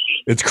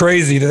 it's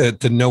crazy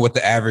to know what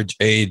the average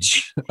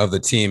age of the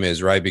team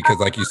is, right? Because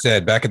like you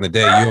said, back in the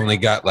day, you only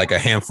got like a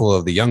handful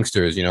of the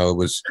youngsters. It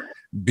was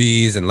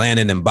Bees and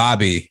Landon and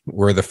Bobby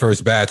were the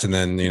first batch. And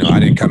then,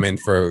 I didn't come in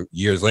for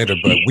years later,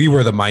 but we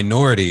were the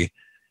minority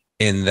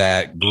in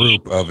that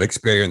group of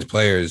experienced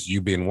players,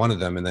 you being one of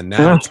them. And then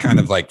now it's kind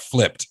of like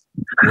flipped,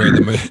 where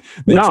the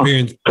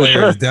experienced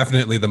player is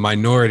definitely the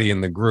minority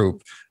in the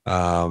group.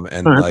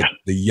 Like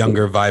the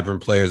younger,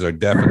 vibrant players are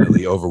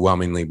definitely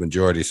overwhelmingly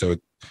majority. So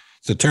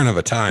it's a turn of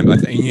a time.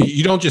 And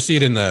you don't just see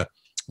it in the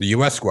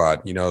U.S.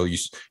 squad. You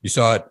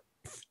saw it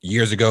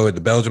years ago at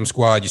the Belgium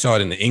squad. You saw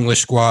it in the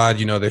English squad.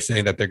 They're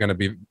saying that they're going to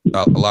be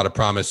a lot of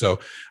promise. So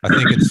I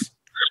think it's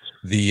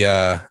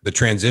the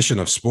transition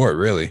of sport,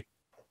 really.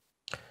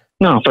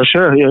 No, for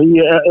sure.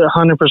 Yeah,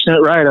 100%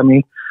 right. I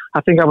mean,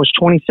 I think I was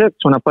 26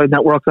 when I played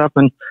that World Cup,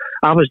 and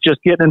I was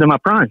just getting into my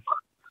prime.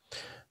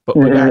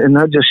 And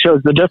that just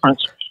shows the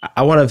difference.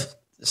 I want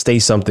to state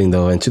something,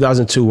 though. In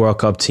 2002 World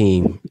Cup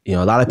team,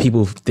 a lot of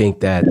people think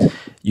that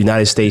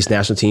United States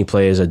national team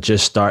players are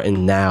just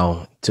starting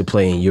now to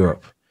play in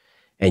Europe.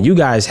 And you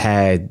guys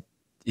had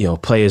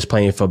players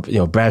playing for,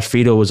 Brad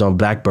Friedel was on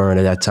Blackburn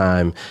at that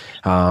time.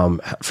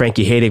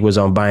 Frankie Hejduk was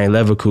on Bayern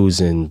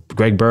Leverkusen.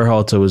 Greg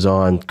Berhalter was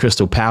on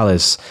Crystal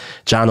Palace.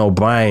 John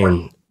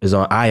O'Brien was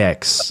on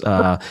Ajax.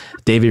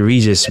 David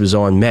Regis was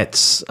on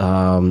Metz.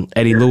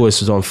 Eddie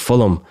Lewis was on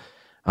Fulham.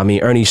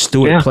 Ernie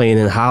Stewart playing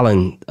in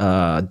Holland.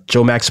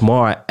 Joe Max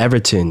Moore,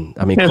 Everton.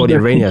 Claudio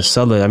Reyna,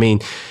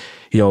 Sunderland.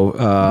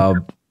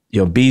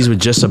 Bees were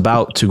just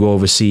about to go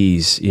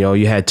overseas.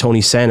 You had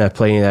Tony Santa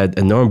playing at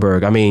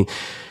Nuremberg.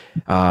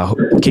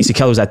 Casey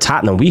Keller was at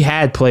Tottenham. We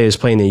had players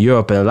playing in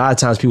Europe, and a lot of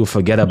times people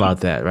forget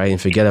about that, right?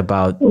 And forget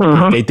about,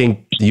 they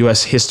think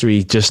U.S.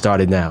 history just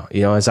started now,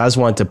 And so I just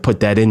wanted to put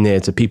that in there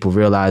to people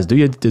realize, do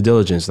your due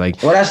diligence. I think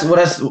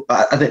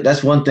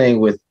that's one thing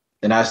with,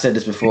 and I've said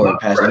this before in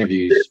past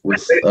interviews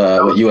with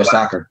U.S.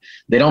 soccer.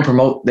 They don't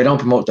promote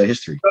the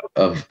history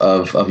of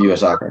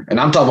U.S. soccer. And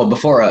I'm talking about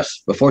before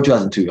us, before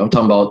 2002. I'm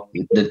talking about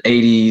the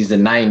 80s, the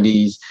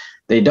 90s.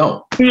 They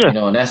don't,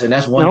 and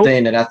that's one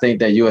thing that I think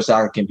that U.S.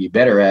 soccer can be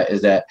better at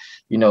is that,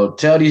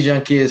 tell these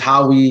young kids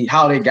how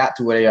they got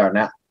to where they are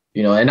now,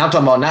 and I'm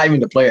talking about not even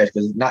the players,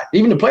 because not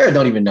even the players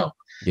don't even know,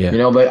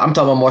 but I'm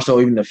talking about more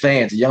so even the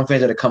fans, the young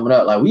fans that are coming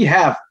up. Like, we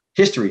have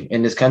history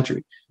in this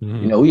country.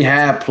 We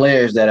have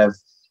players that have,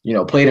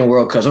 played in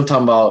World Cups. I'm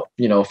talking about,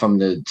 from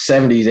the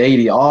 70s,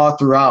 80s, all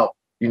throughout,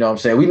 what I'm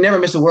saying? We never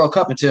missed a World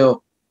Cup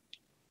until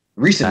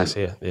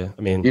recently. You know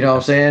what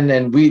I'm saying?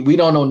 And we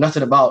don't know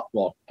nothing about,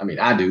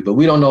 I do, but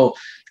we don't know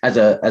as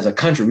a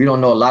country, we don't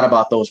know a lot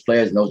about those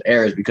players in those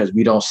eras because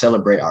we don't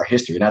celebrate our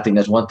history. And I think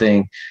that's one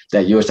thing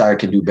that U.S. soccer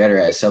can do better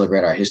at,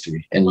 celebrate our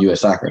history in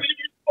U.S. soccer.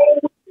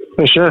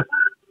 For sure.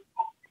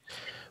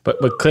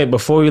 But Clint,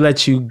 before we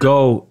let you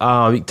go,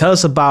 tell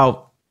us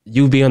about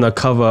you being on the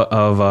cover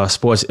of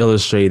Sports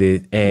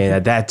Illustrated, and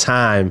at that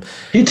time,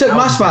 he took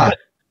my spot.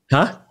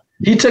 Huh?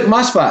 He took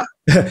my spot.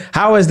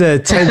 How was the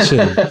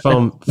attention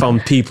from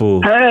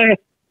people? Hey.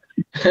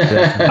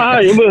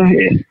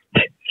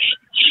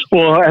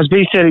 Well, as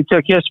B said, he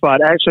took his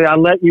spot. Actually, I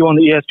let you on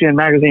the ESPN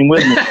magazine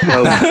with me.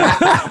 So.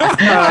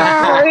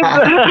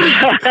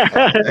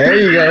 There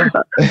you go.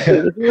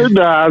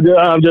 No,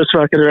 I'm just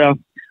fucking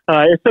around.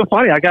 It's so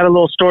funny. I got a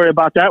little story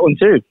about that one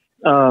too,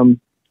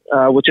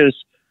 which is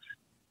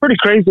pretty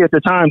crazy at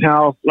the time.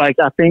 How, I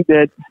think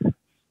that,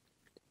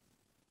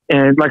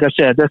 and like I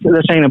said, this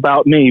ain't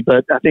about me,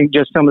 but I think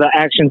just some of the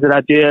actions that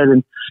I did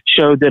and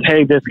showed that,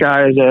 hey, this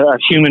guy is a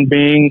human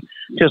being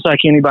just like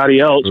anybody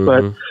else.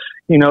 But,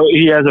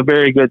 he has a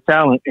very good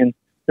talent. And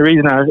the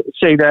reason I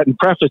say that and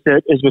preface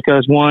it is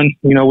because, one,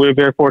 we were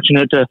very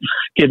fortunate to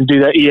get to do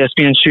that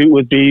ESPN shoot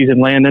with Bees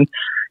and Landon,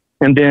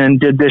 and then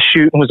did this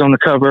shoot and was on the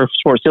cover of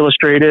Sports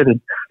Illustrated.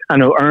 And I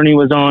know Ernie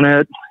was on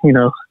it.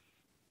 A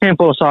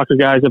handful of soccer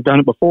guys have done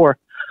it before.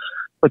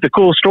 But the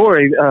cool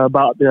story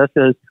about this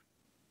is,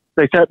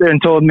 they sat there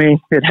and told me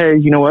that, hey,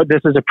 you know what,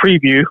 this is a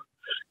preview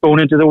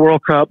going into the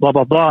World Cup, blah,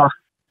 blah, blah.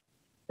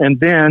 And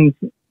then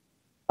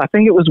I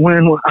think it was when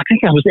I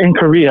was in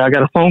Korea, I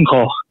got a phone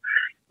call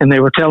and they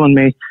were telling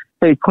me,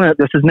 hey, Clint,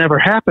 this has never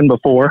happened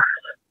before,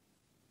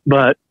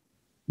 but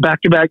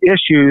back-to-back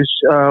issues,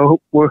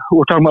 we're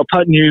talking about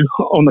putting you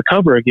on the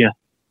cover again.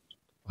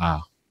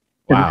 Wow.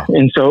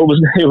 And so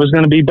it was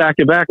going to be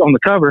back-to-back on the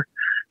cover.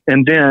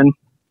 And then,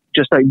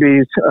 just like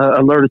Bees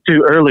alerted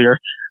to earlier,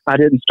 I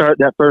didn't start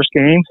that first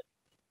game,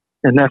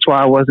 and that's why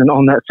I wasn't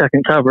on that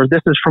second cover.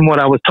 This is from what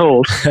I was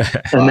told.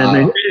 And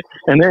then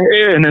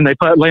they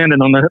put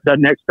Landon on that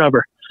next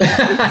cover.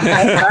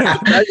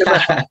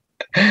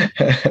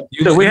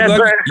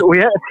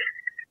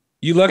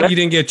 You lucky you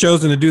didn't get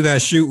chosen to do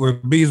that shoot where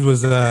Bees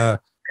was. He did.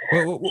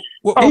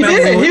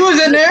 He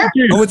was in there.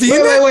 Oh, was he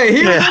in there? Wait.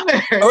 He was in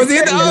there. Oh, was he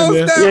in there? Oh,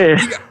 yeah.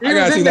 I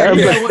gotta see that.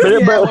 He had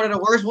one of the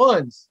worst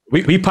ones.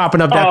 We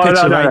popping up that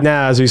picture right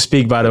now as we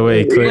speak, by the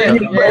way.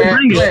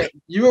 Clint,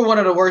 you were one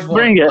of the worst ones.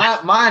 Bring it.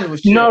 Mine was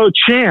shit. No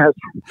chance.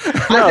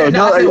 I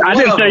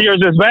didn't say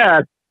yours was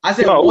bad. I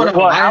said one of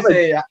them. I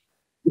say.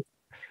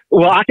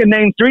 Well, I can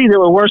name three that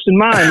were worse than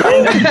mine.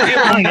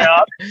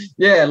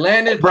 Yeah,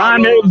 Landon,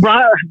 Pablo,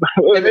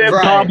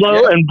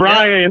 and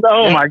Brian.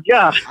 Oh my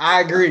God!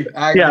 I agree.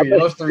 Yeah,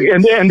 those three.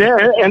 And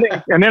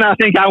then I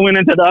think I went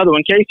into the other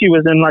one. Casey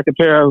was in like a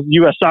pair of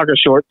U.S. soccer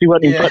shorts. He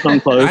wasn't even putting on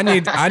clothes.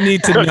 I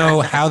need to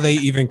know how they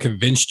even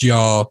convinced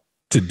y'all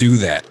to do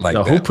that.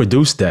 Who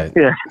produced that?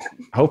 Yeah,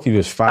 I hope he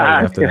was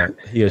fired after that.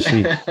 He or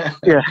she.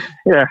 Yeah.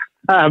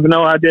 I have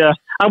no idea.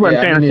 I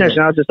wasn't paying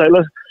attention. I was just like,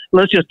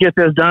 let's just get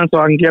this done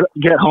so I can get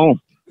home.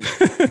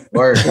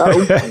 Word.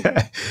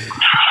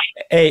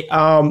 Hey,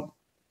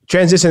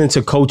 transitioning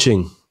to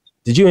coaching,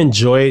 did you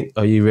enjoy it,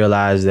 or you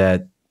realize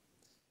that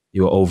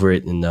you were over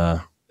it and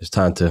it's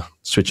time to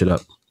switch it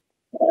up?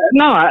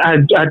 No, I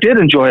did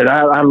enjoy it.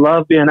 I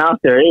love being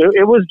out there.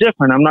 It was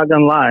different. I'm not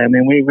going to lie. I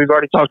mean, we've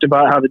already talked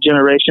about how the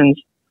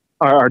generations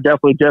are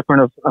definitely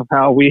different of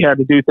how we had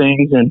to do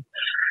things. And,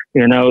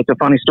 it's a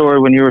funny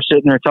story when you were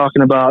sitting there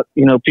talking about,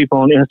 people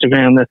on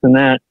Instagram, this and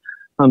that.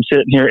 I'm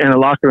sitting here in a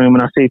locker room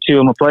and I see two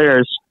of my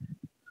players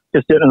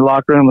just sitting in the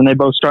locker room and they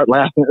both start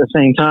laughing at the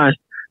same time.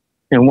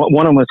 And one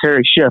of them was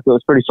Harry Schiff. It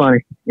was pretty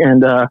funny.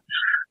 And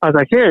I was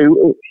like, hey,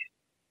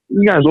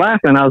 you guys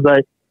laughing. I was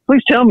like,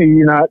 please tell me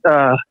you're not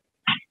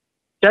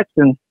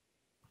texting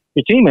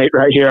your teammate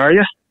right here, are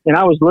you? And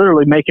I was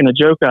literally making a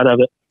joke out of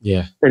it.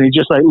 Yeah. And he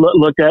just like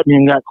looked at me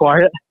and got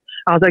quiet.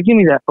 I was like, give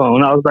me that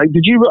phone. I was like,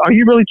 are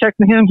you really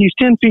texting him? He's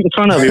 10 feet in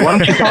front of you. Why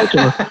don't you talk to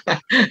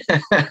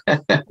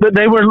him? But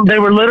they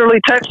were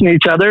literally texting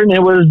each other, and they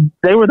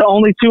were the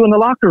only two in the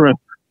locker room,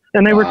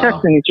 and they were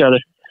texting each other.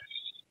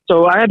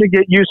 So I had to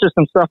get used to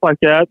some stuff like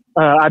that.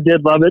 I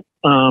did love it.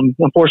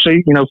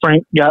 Unfortunately,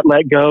 Frank got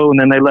let go, and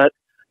then they let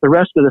the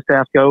rest of the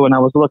staff go. And I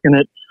was looking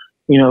at,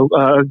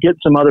 get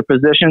some other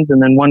positions.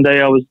 And then one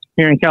day I was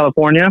here in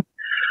California,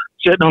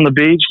 sitting on the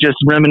beach, just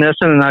reminiscing.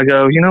 And I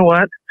go, you know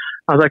what?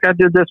 I was like, I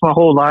did this my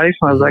whole life.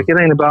 I was like, it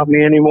ain't about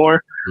me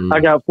anymore. I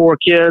got 4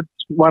 kids.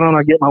 Why don't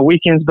I get my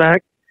weekends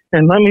back?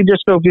 And let me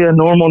just go be a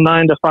normal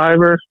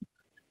 9-to-5er,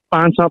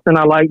 find something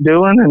I like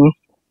doing and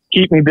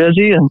keep me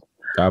busy and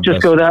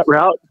just go that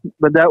route.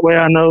 But that way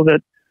I know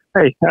that,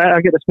 hey,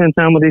 I get to spend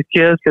time with these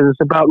kids because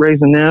it's about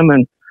raising them.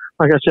 And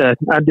like I said,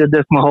 I did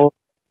this my whole.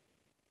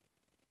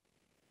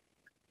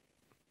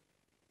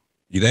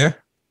 You there?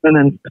 And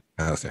then,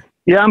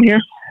 yeah, I'm here.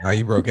 Oh,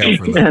 you broke out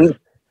for a little bit.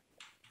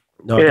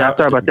 No, yeah,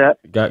 sorry about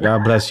that.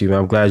 God bless you, man.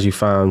 I'm glad you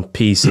found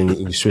peace and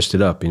you switched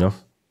it up, Yeah,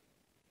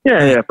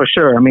 for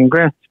sure. I mean,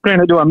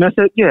 granted, do I miss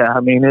it? Yeah. I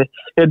mean,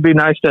 it'd be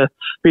nice to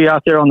be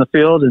out there on the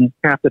field, and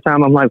half the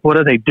time I'm like, what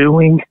are they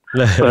doing?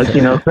 But, that's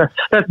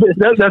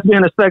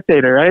being a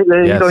spectator, right?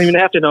 You don't even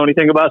have to know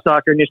anything about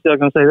soccer, and you're still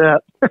going to say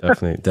that.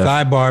 Definitely.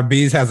 Sidebar,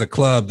 Bees has a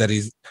club that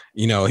he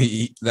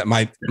that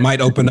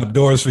might open up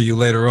doors for you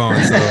later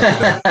on.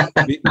 So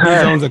Bees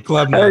owns a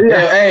club now.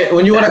 Hey,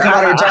 when you want to come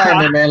out of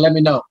retirement, man, let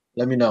me know.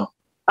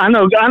 I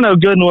know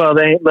good and well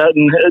they ain't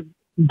letting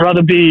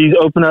Brother Bees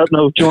open up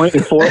no joint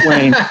in Fort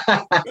Wayne.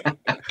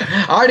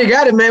 I already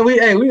got it, man. We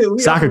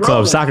soccer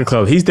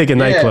club. He's thinking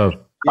nightclub.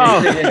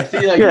 Yeah.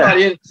 See, like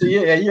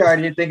you're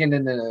already thinking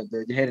in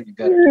the head of the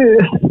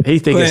gutter.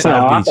 He's thinking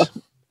South Beach.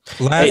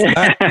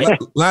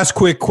 Last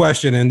quick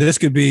question, and this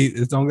could be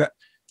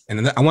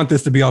and I want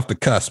this to be off the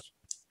cusp.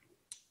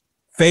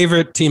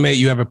 Favorite teammate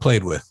you ever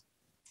played with?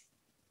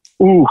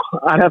 Ooh,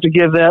 I'd have to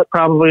give that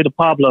probably to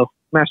Pablo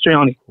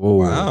Mastriani. Oh,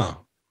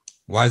 wow.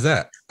 Why is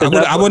that?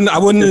 I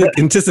wouldn't have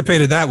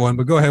anticipated that one,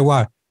 but go ahead.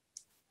 Why?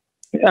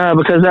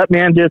 Because that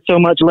man did so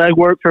much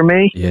legwork for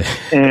me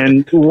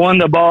and won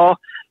the ball.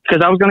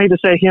 Because I was going to either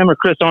say him or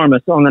Chris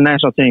Armas on the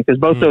national team, because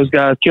both those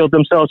guys killed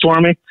themselves for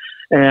me.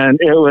 And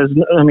it was,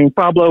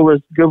 Pablo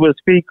was good with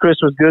his feet. Chris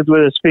was good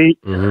with his feet.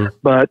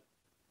 But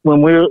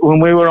when we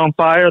were on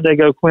fire, they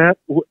go, Clint,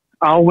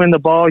 I'll win the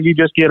ball. You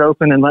just get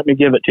open and let me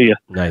give it to you.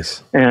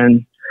 Nice.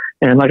 And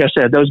like I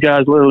said, those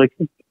guys literally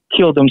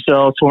killed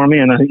themselves for me.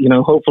 And,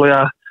 hopefully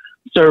I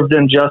served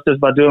them justice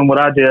by doing what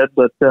I did.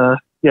 But,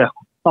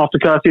 off the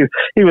cuff,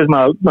 he was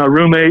my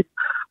roommate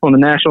on the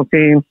national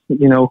team.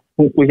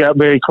 We got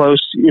very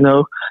close,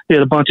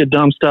 did a bunch of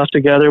dumb stuff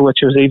together, which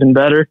was even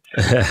better.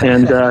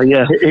 And,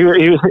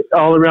 he was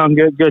all around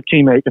good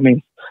teammate.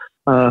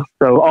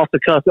 So off the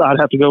cuff, I'd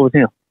have to go with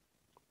him.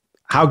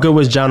 How good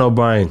was John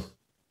O'Brien?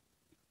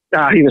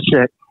 He was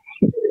sick.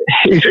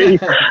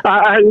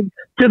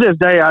 To this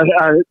day,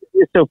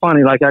 it's so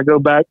funny. Like, I go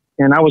back,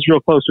 and I was real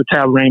close with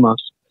Tab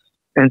Ramos.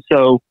 And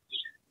so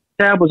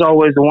Tab was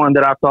always the one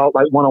that I thought,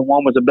 like,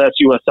 one-on-one was the best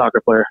U.S. soccer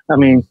player.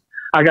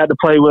 I got to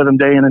play with him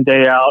day in and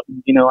day out.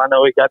 I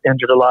know he got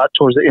injured a lot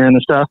towards the end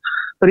and stuff,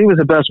 but he was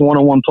the best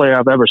one-on-one player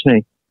I've ever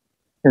seen.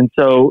 And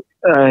so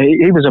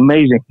he was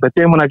amazing. But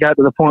then when I got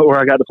to the point where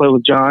I got to play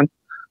with John,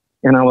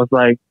 and I was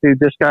like, dude,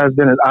 this guy's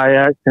been at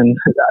Ajax, and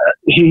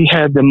he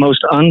had the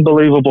most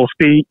unbelievable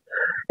feet.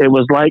 It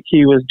was like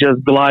he was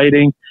just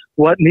gliding,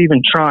 wasn't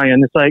even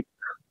trying. It's like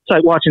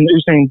watching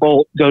Usain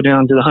Bolt go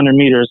down to the 100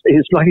 meters.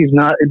 It's like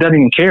it doesn't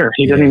even care.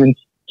 He doesn't even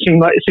seem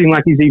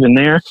like he's even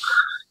there.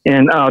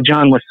 And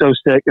John was so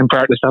sick in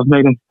practice. I've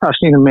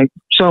seen him make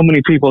so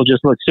many people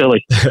just look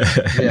silly.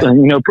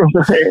 And,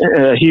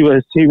 he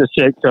was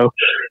sick. So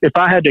if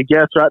I had to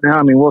guess right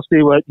now, we'll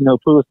see what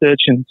Pulisic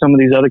and some of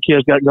these other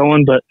kids got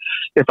going. But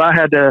if I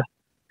had to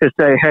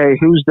say, hey,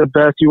 who's the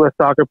best U.S.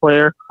 soccer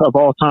player of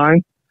all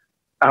time,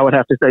 I would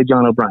have to say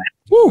John O'Brien.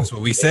 That's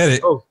what we said.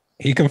 It.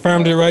 He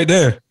confirmed it right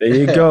there. There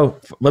you go.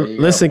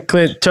 Listen,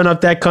 Clint, turn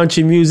up that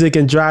country music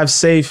and drive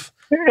safe.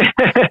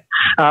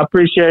 I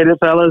appreciate it,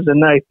 fellas.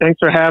 And thanks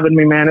for having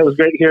me, man. It was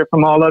great to hear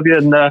from all of you.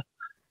 And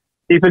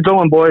keep it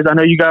going, boys. I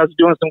know you guys are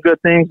doing some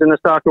good things in the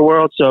soccer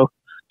world. So if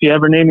you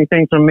ever need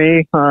anything from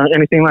me,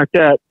 anything like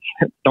that,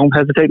 don't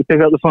hesitate to pick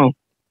up the phone.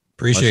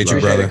 Appreciate you,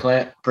 brother.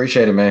 Clint.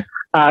 Appreciate it, man.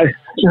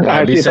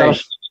 Be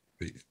safe.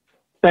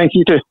 Thank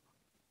you, too.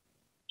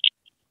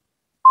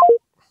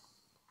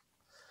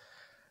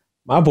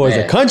 My boy's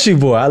a country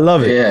boy. I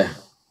love it. Yeah.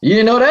 You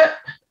didn't know that?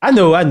 I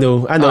know.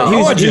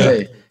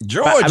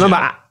 Georgia. I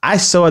remember I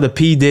saw the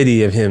P.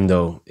 Diddy of him,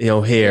 though,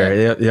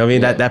 here.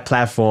 That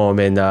platform.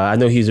 And I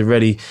know he's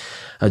already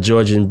a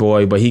Georgian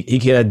boy, but he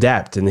can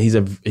adapt. And he's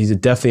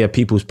definitely a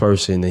people's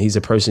person. And he's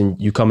a person,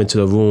 you come into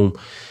the room,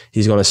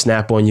 he's going to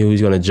snap on you,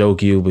 he's going to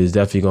joke you, but he's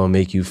definitely going to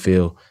make you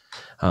feel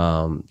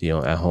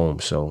at home.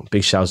 So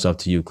big shouts out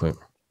to you, Clint.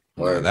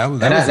 Word.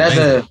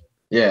 That's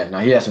he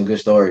had some good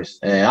stories.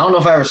 And I don't know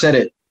if I ever said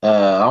it.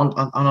 I don't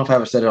know if I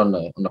ever said it on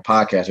the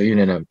podcast or even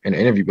in an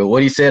interview, but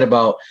what he said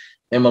about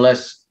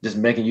MLS just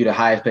making you the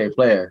highest paid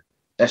player,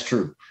 that's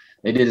true.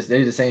 They did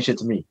the same shit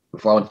to me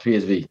before I went to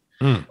PSV.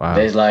 Wow.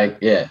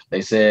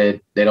 They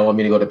said they don't want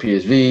me to go to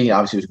PSV.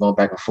 Obviously, it was going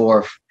back and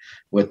forth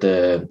with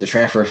the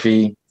transfer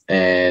fee.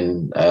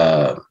 And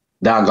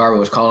Don Garber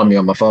was calling me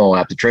on my phone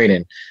after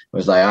training. It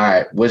was like, all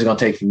right, what's it going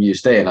to take for you to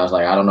stay? And I was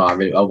like, I don't know. I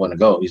want to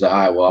go. He's like, all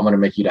right, well, I'm going to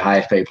make you the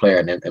highest paid player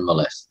in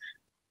MLS.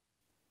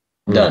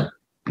 Done.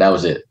 That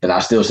was it. And I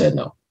still said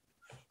no.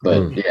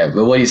 But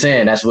but what he's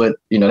saying, that's what,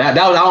 I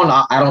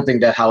don't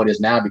think that's how it is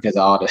now because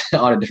of all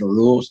the different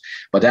rules,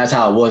 but that's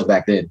how it was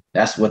back then.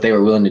 That's what they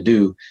were willing to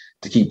do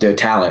to keep their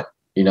talent,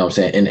 in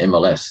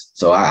MLS.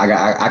 So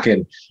I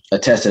can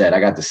attest to that. I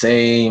got the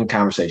same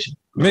conversation.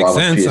 Makes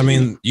sense. I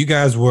mean, you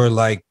guys were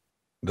like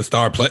the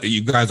star play.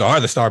 You guys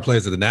are the star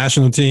players of the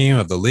national team,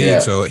 of the league. Yeah.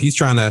 So he's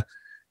trying to,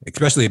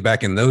 especially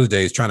back in those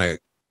days, trying to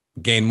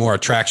gain more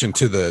attraction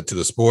to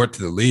the sport,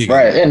 to the league.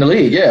 Right. In the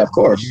league. Yeah, of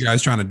course. You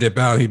guys trying to dip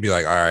out. He'd be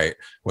like, all right,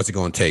 what's it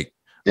going to take?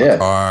 Yeah. My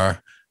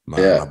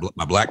car,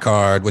 my black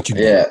card. What you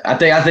do? Yeah. I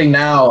think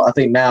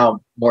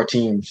now more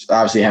teams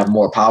obviously have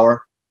more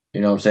power, you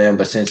know what I'm saying?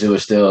 But since it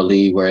was still a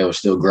league where it was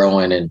still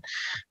growing and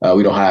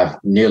we don't have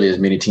nearly as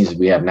many teams as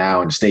we have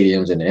now in the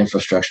stadiums and the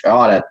infrastructure,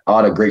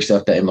 all the great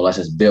stuff that MLS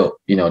has built,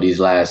 these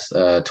last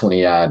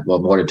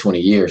more than 20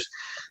 years.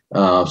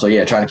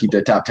 Trying to keep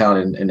their top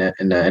talent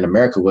in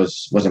America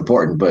was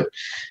important, but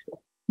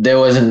there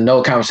wasn't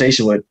no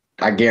conversation with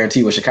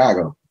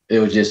Chicago. It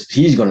was just,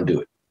 he's going to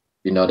do it.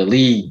 The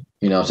league,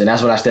 so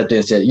that's what I stepped in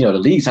and said, the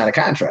league signed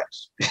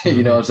contracts,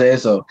 you know what I'm saying?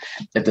 So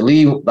if the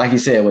league, like you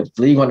said, if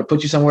the league want to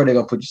put you somewhere, they're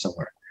going to put you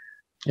somewhere.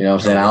 You know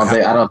what I'm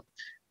saying?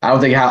 I don't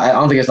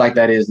think it's like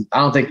that is, I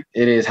don't think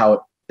it is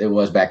how it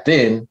was back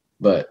then,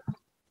 but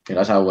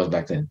that's how it was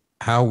back then.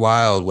 How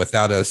wild,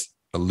 without us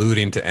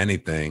alluding to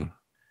anything,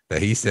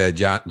 that he said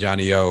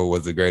Johnny O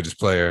was the greatest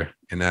player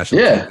in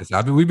national teams.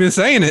 We've been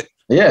saying it.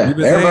 Yeah,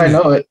 everybody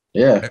know it.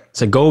 Yeah.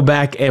 So go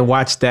back and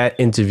watch that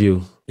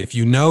interview. If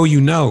you know,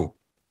 you know.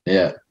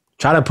 Yeah.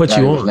 Try to put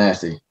you on.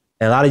 Nasty.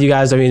 And a lot of you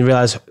guys don't even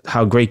realize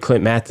how great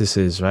Clint Mathis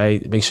is,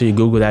 right? Make sure you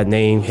Google that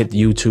name, hit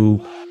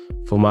YouTube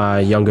for my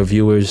younger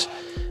viewers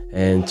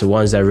and to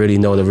ones that really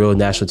know, the real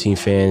national team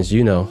fans,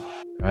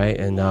 right?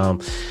 And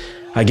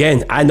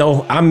again, I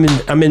know I'm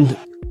in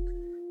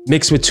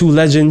mixed with two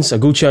legends,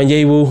 Oguchi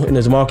Onyewu and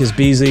Damarcus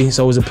Beasley. It's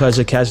always a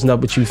pleasure catching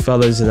up with you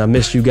fellas, and I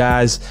missed you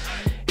guys.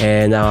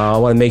 And I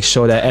want to make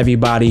sure that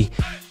everybody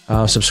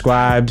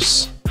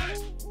subscribes,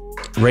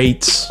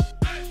 rates,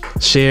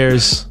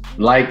 shares,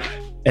 like.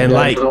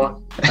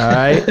 All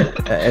right.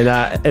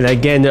 And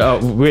again,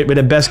 we're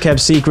the best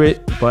kept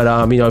secret. But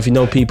if you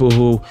know people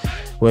who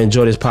will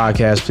enjoy this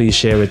podcast, please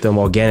share with them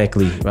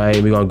organically.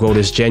 Right. We're gonna grow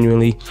this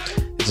genuinely.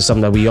 This is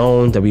something that we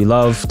own, that we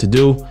love to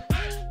do,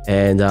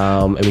 and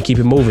we keep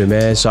it moving,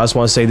 man. So I just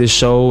want to say this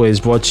show is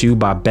brought to you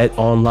by Bet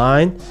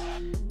Online.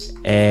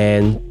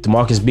 And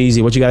Damarcus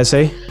Beasley, what you gotta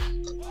say?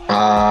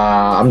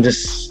 I'm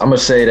gonna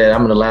say that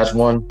I'm the last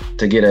one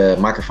to get a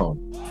microphone.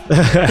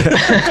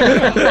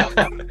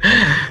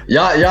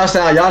 y'all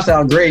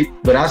sound great,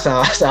 but I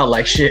sound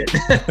like shit.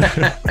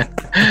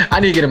 I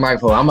need to get a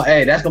microphone.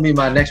 That's gonna be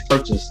my next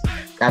purchase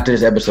after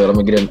this episode. I'm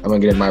gonna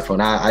get a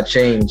microphone. I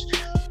changed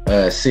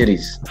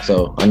cities,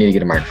 so I need to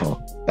get a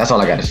microphone. That's all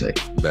I gotta say.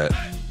 Bet.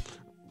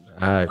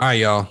 All right,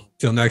 y'all.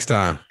 Till next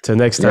time.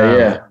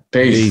 Yeah.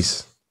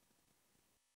 Peace.